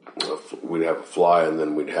 We'd have a fly, and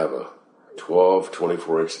then we'd have a 12,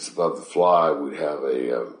 24 inches above the fly. We'd have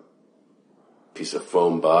a piece of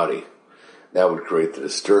foam body that would create the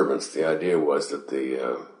disturbance. The idea was that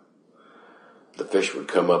the fish would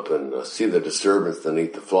come up and see the disturbance, then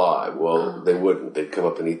eat the fly. Well, they wouldn't. They'd come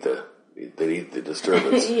up and eat the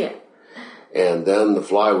disturbance. Yeah. And then the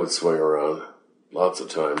fly would swing around lots of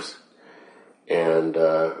times and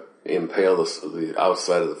impale the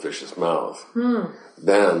outside of the fish's mouth.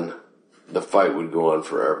 Then the fight would go on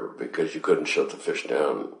forever because you couldn't shut the fish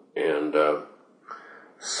down. And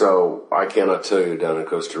so I cannot tell you down in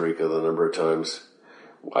Costa Rica the number of times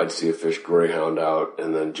I'd see a fish greyhound out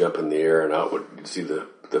and then jump in the air and out would see the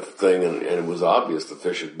thing, and it was obvious the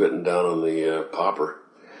fish had bitten down on the popper.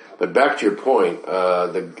 But back to your point,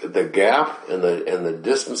 the gap and the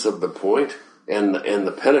distance of the point and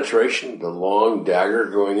the penetration, the long dagger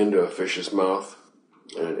going into a fish's mouth.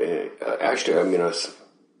 And actually, I mean,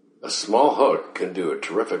 a small hook can do a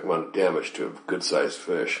terrific amount of damage to a good-sized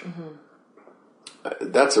fish.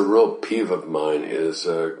 That's a real peeve of mine is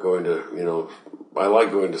going to, I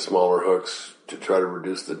like going to smaller hooks to try to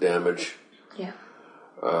reduce the damage. Yeah.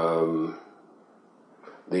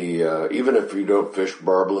 Even if you don't fish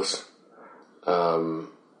barbless.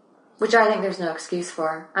 Which I think there's no excuse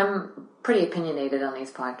for. I'm pretty opinionated on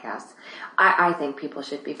these podcasts. I think people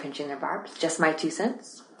should be pinching their barbs. Just my 2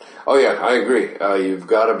 cents. Oh yeah, I agree. You've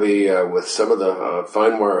got to be, with some of the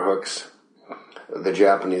fine wire hooks, the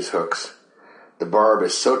Japanese hooks, the barb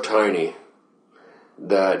is so tiny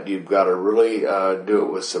that you've got to really do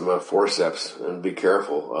it with some forceps and be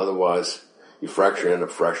careful. Otherwise, you end up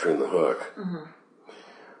fracturing the hook. Mm-hmm.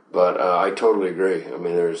 But I totally agree. I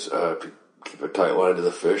mean, there's if you keep a tight line to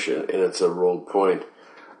the fish, and it's a rolled point.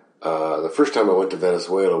 The first time I went to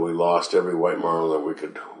Venezuela, we lost every white marlin that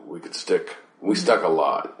we could stick. We stuck a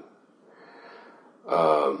lot.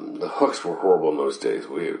 The hooks were horrible in those days.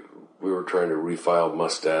 We were trying to refile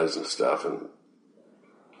mustads and stuff, and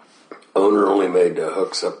owner only made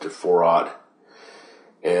hooks up to 4/0,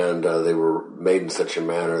 and they were made in such a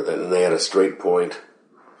manner that, and they had a straight point.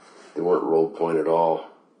 They weren't rolled point at all.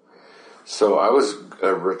 So I was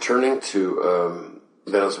returning to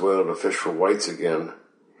Venezuela to fish for whites again,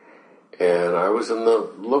 and I was in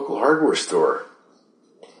the local hardware store,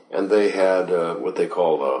 and they had what they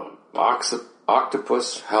called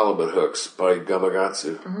octopus halibut hooks by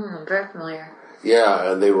Gamakatsu. I'm very familiar.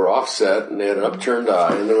 Yeah, and they were offset, and they had an upturned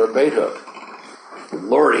eye, and they were a bait hook.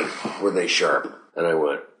 Lordy, were they sharp. And I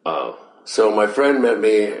went, oh. So my friend met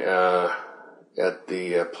me at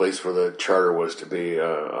the place where the charter was to be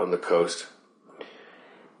on the coast.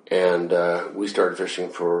 And we started fishing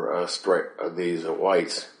for these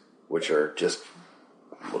whites, which are just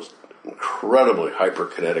the most incredibly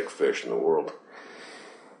hyperkinetic fish in the world.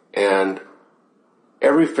 And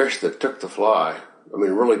every fish that took the fly,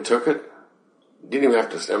 really took it, didn't even have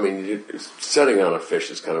to, setting on a fish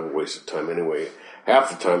is kind of a waste of time anyway. Half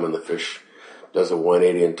the time when the fish does a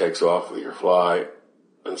 180 and takes off with your fly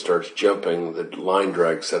and starts jumping, the line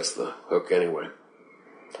drag sets the hook anyway.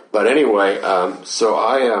 But anyway, so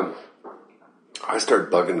I started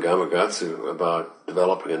bugging Gamakatsu about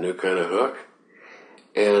developing a new kind of hook,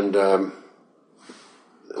 and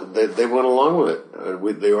they went along with it.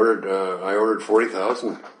 I ordered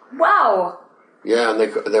 40,000. Wow. Yeah, and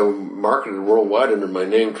they were marketed worldwide under my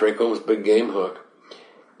name, Trey Combs Big Game Hook.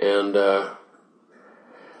 And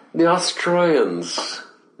the Australians,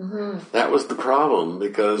 that was the problem,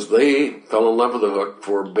 because they fell in love with the hook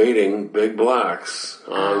for baiting big blacks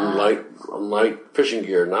on light fishing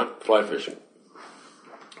gear, not fly fishing.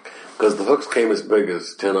 Because the hooks came as big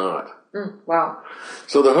as 10-0. Wow.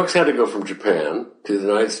 So the hooks had to go from Japan to the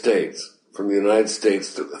United States, from the United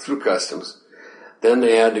States through customs. Then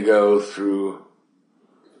they had to go through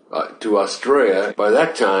to Australia. By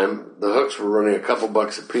that time, the hooks were running a couple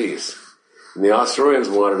bucks a piece. And the Australians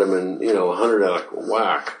wanted them in, 100 at a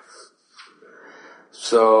whack.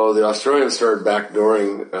 So the Australians started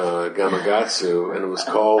backdooring Gamakatsu, and it was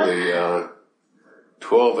called the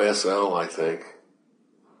 12SL, I think.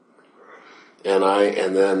 And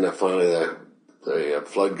then finally the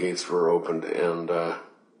floodgates were opened, and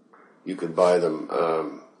you could buy them.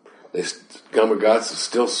 Gamakatsu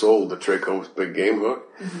still sold the Trey Combs Big Game Hook,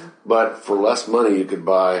 but for less money you could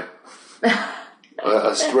buy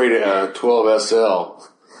a straight 12SL.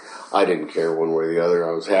 I didn't care one way or the other.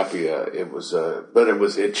 I was happy.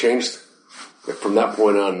 It changed from that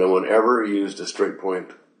point on. No one ever used a straight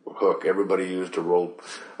point hook. Everybody used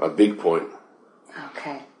a big point.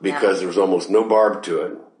 Okay. Because there was almost no barb to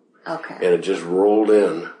it. Okay. And it just rolled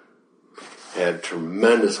in. Had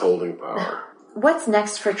tremendous holding power. What's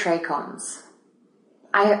next for Trey Combs?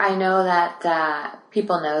 I know that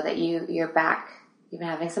people know that you're back. You've been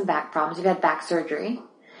having some back problems. You've had back surgery.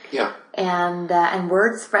 Yeah. And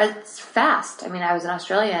word spreads fast. I was in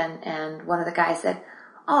Australia and one of the guys said,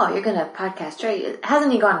 "Oh, you're going to podcast Trey.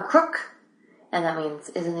 Hasn't he gone crook?" And that means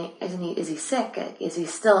is he sick? Is he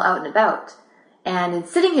still out and about? And in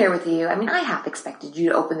sitting here with you, I half expected you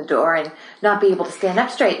to open the door and not be able to stand up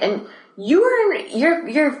straight. And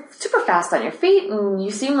you're super fast on your feet, and you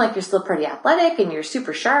seem like you're still pretty athletic, and you're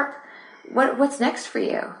super sharp. What's next for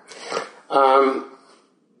you?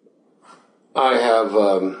 I have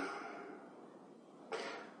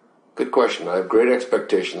good question. I have great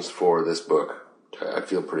expectations for this book. I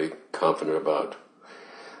feel pretty confident about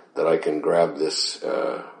that. I can grab this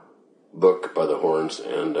book by the horns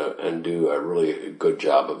and do a really good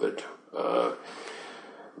job of it.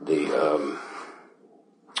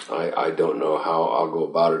 I don't know how I'll go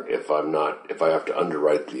about it if I have to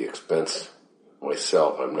underwrite the expense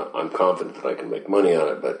myself. I'm confident that I can make money on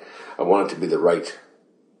it, but I want it to be the right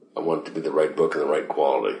I want it to be the right book and the right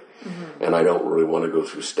quality. Mm-hmm. And I don't really want to go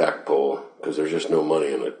through Stackpole because there's just no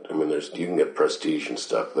money in it. I mean, you can get prestige and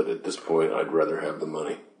stuff, but at this point, I'd rather have the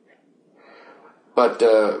money. But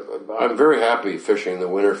I'm very happy fishing the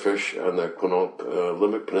winter fish on the Quinault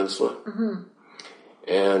Limerick Peninsula. Mm-hmm.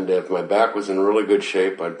 And if my back was in really good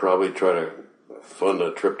shape, I'd probably try to fund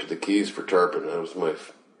a trip to the Keys for tarpon.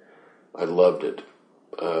 I loved it.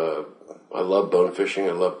 I love bone fishing.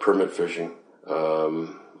 I love permit fishing.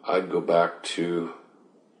 I'd go back to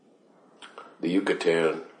the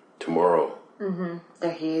Yucatan tomorrow. Mm-hmm.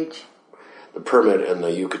 They're huge. The permit and the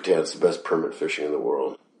Yucatan's the best permit fishing in the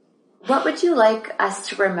world. What would you like us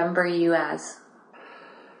to remember you as?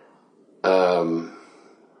 A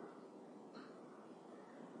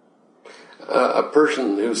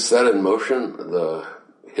person who set in motion the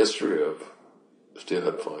history of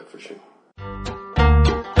steelhead fly fishing.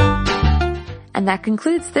 And that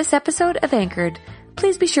concludes this episode of Anchored.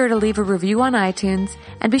 Please be sure to leave a review on iTunes,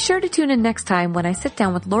 and be sure to tune in next time when I sit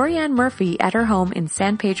down with Lori-Ann Murphy at her home in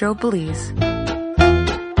San Pedro, Belize.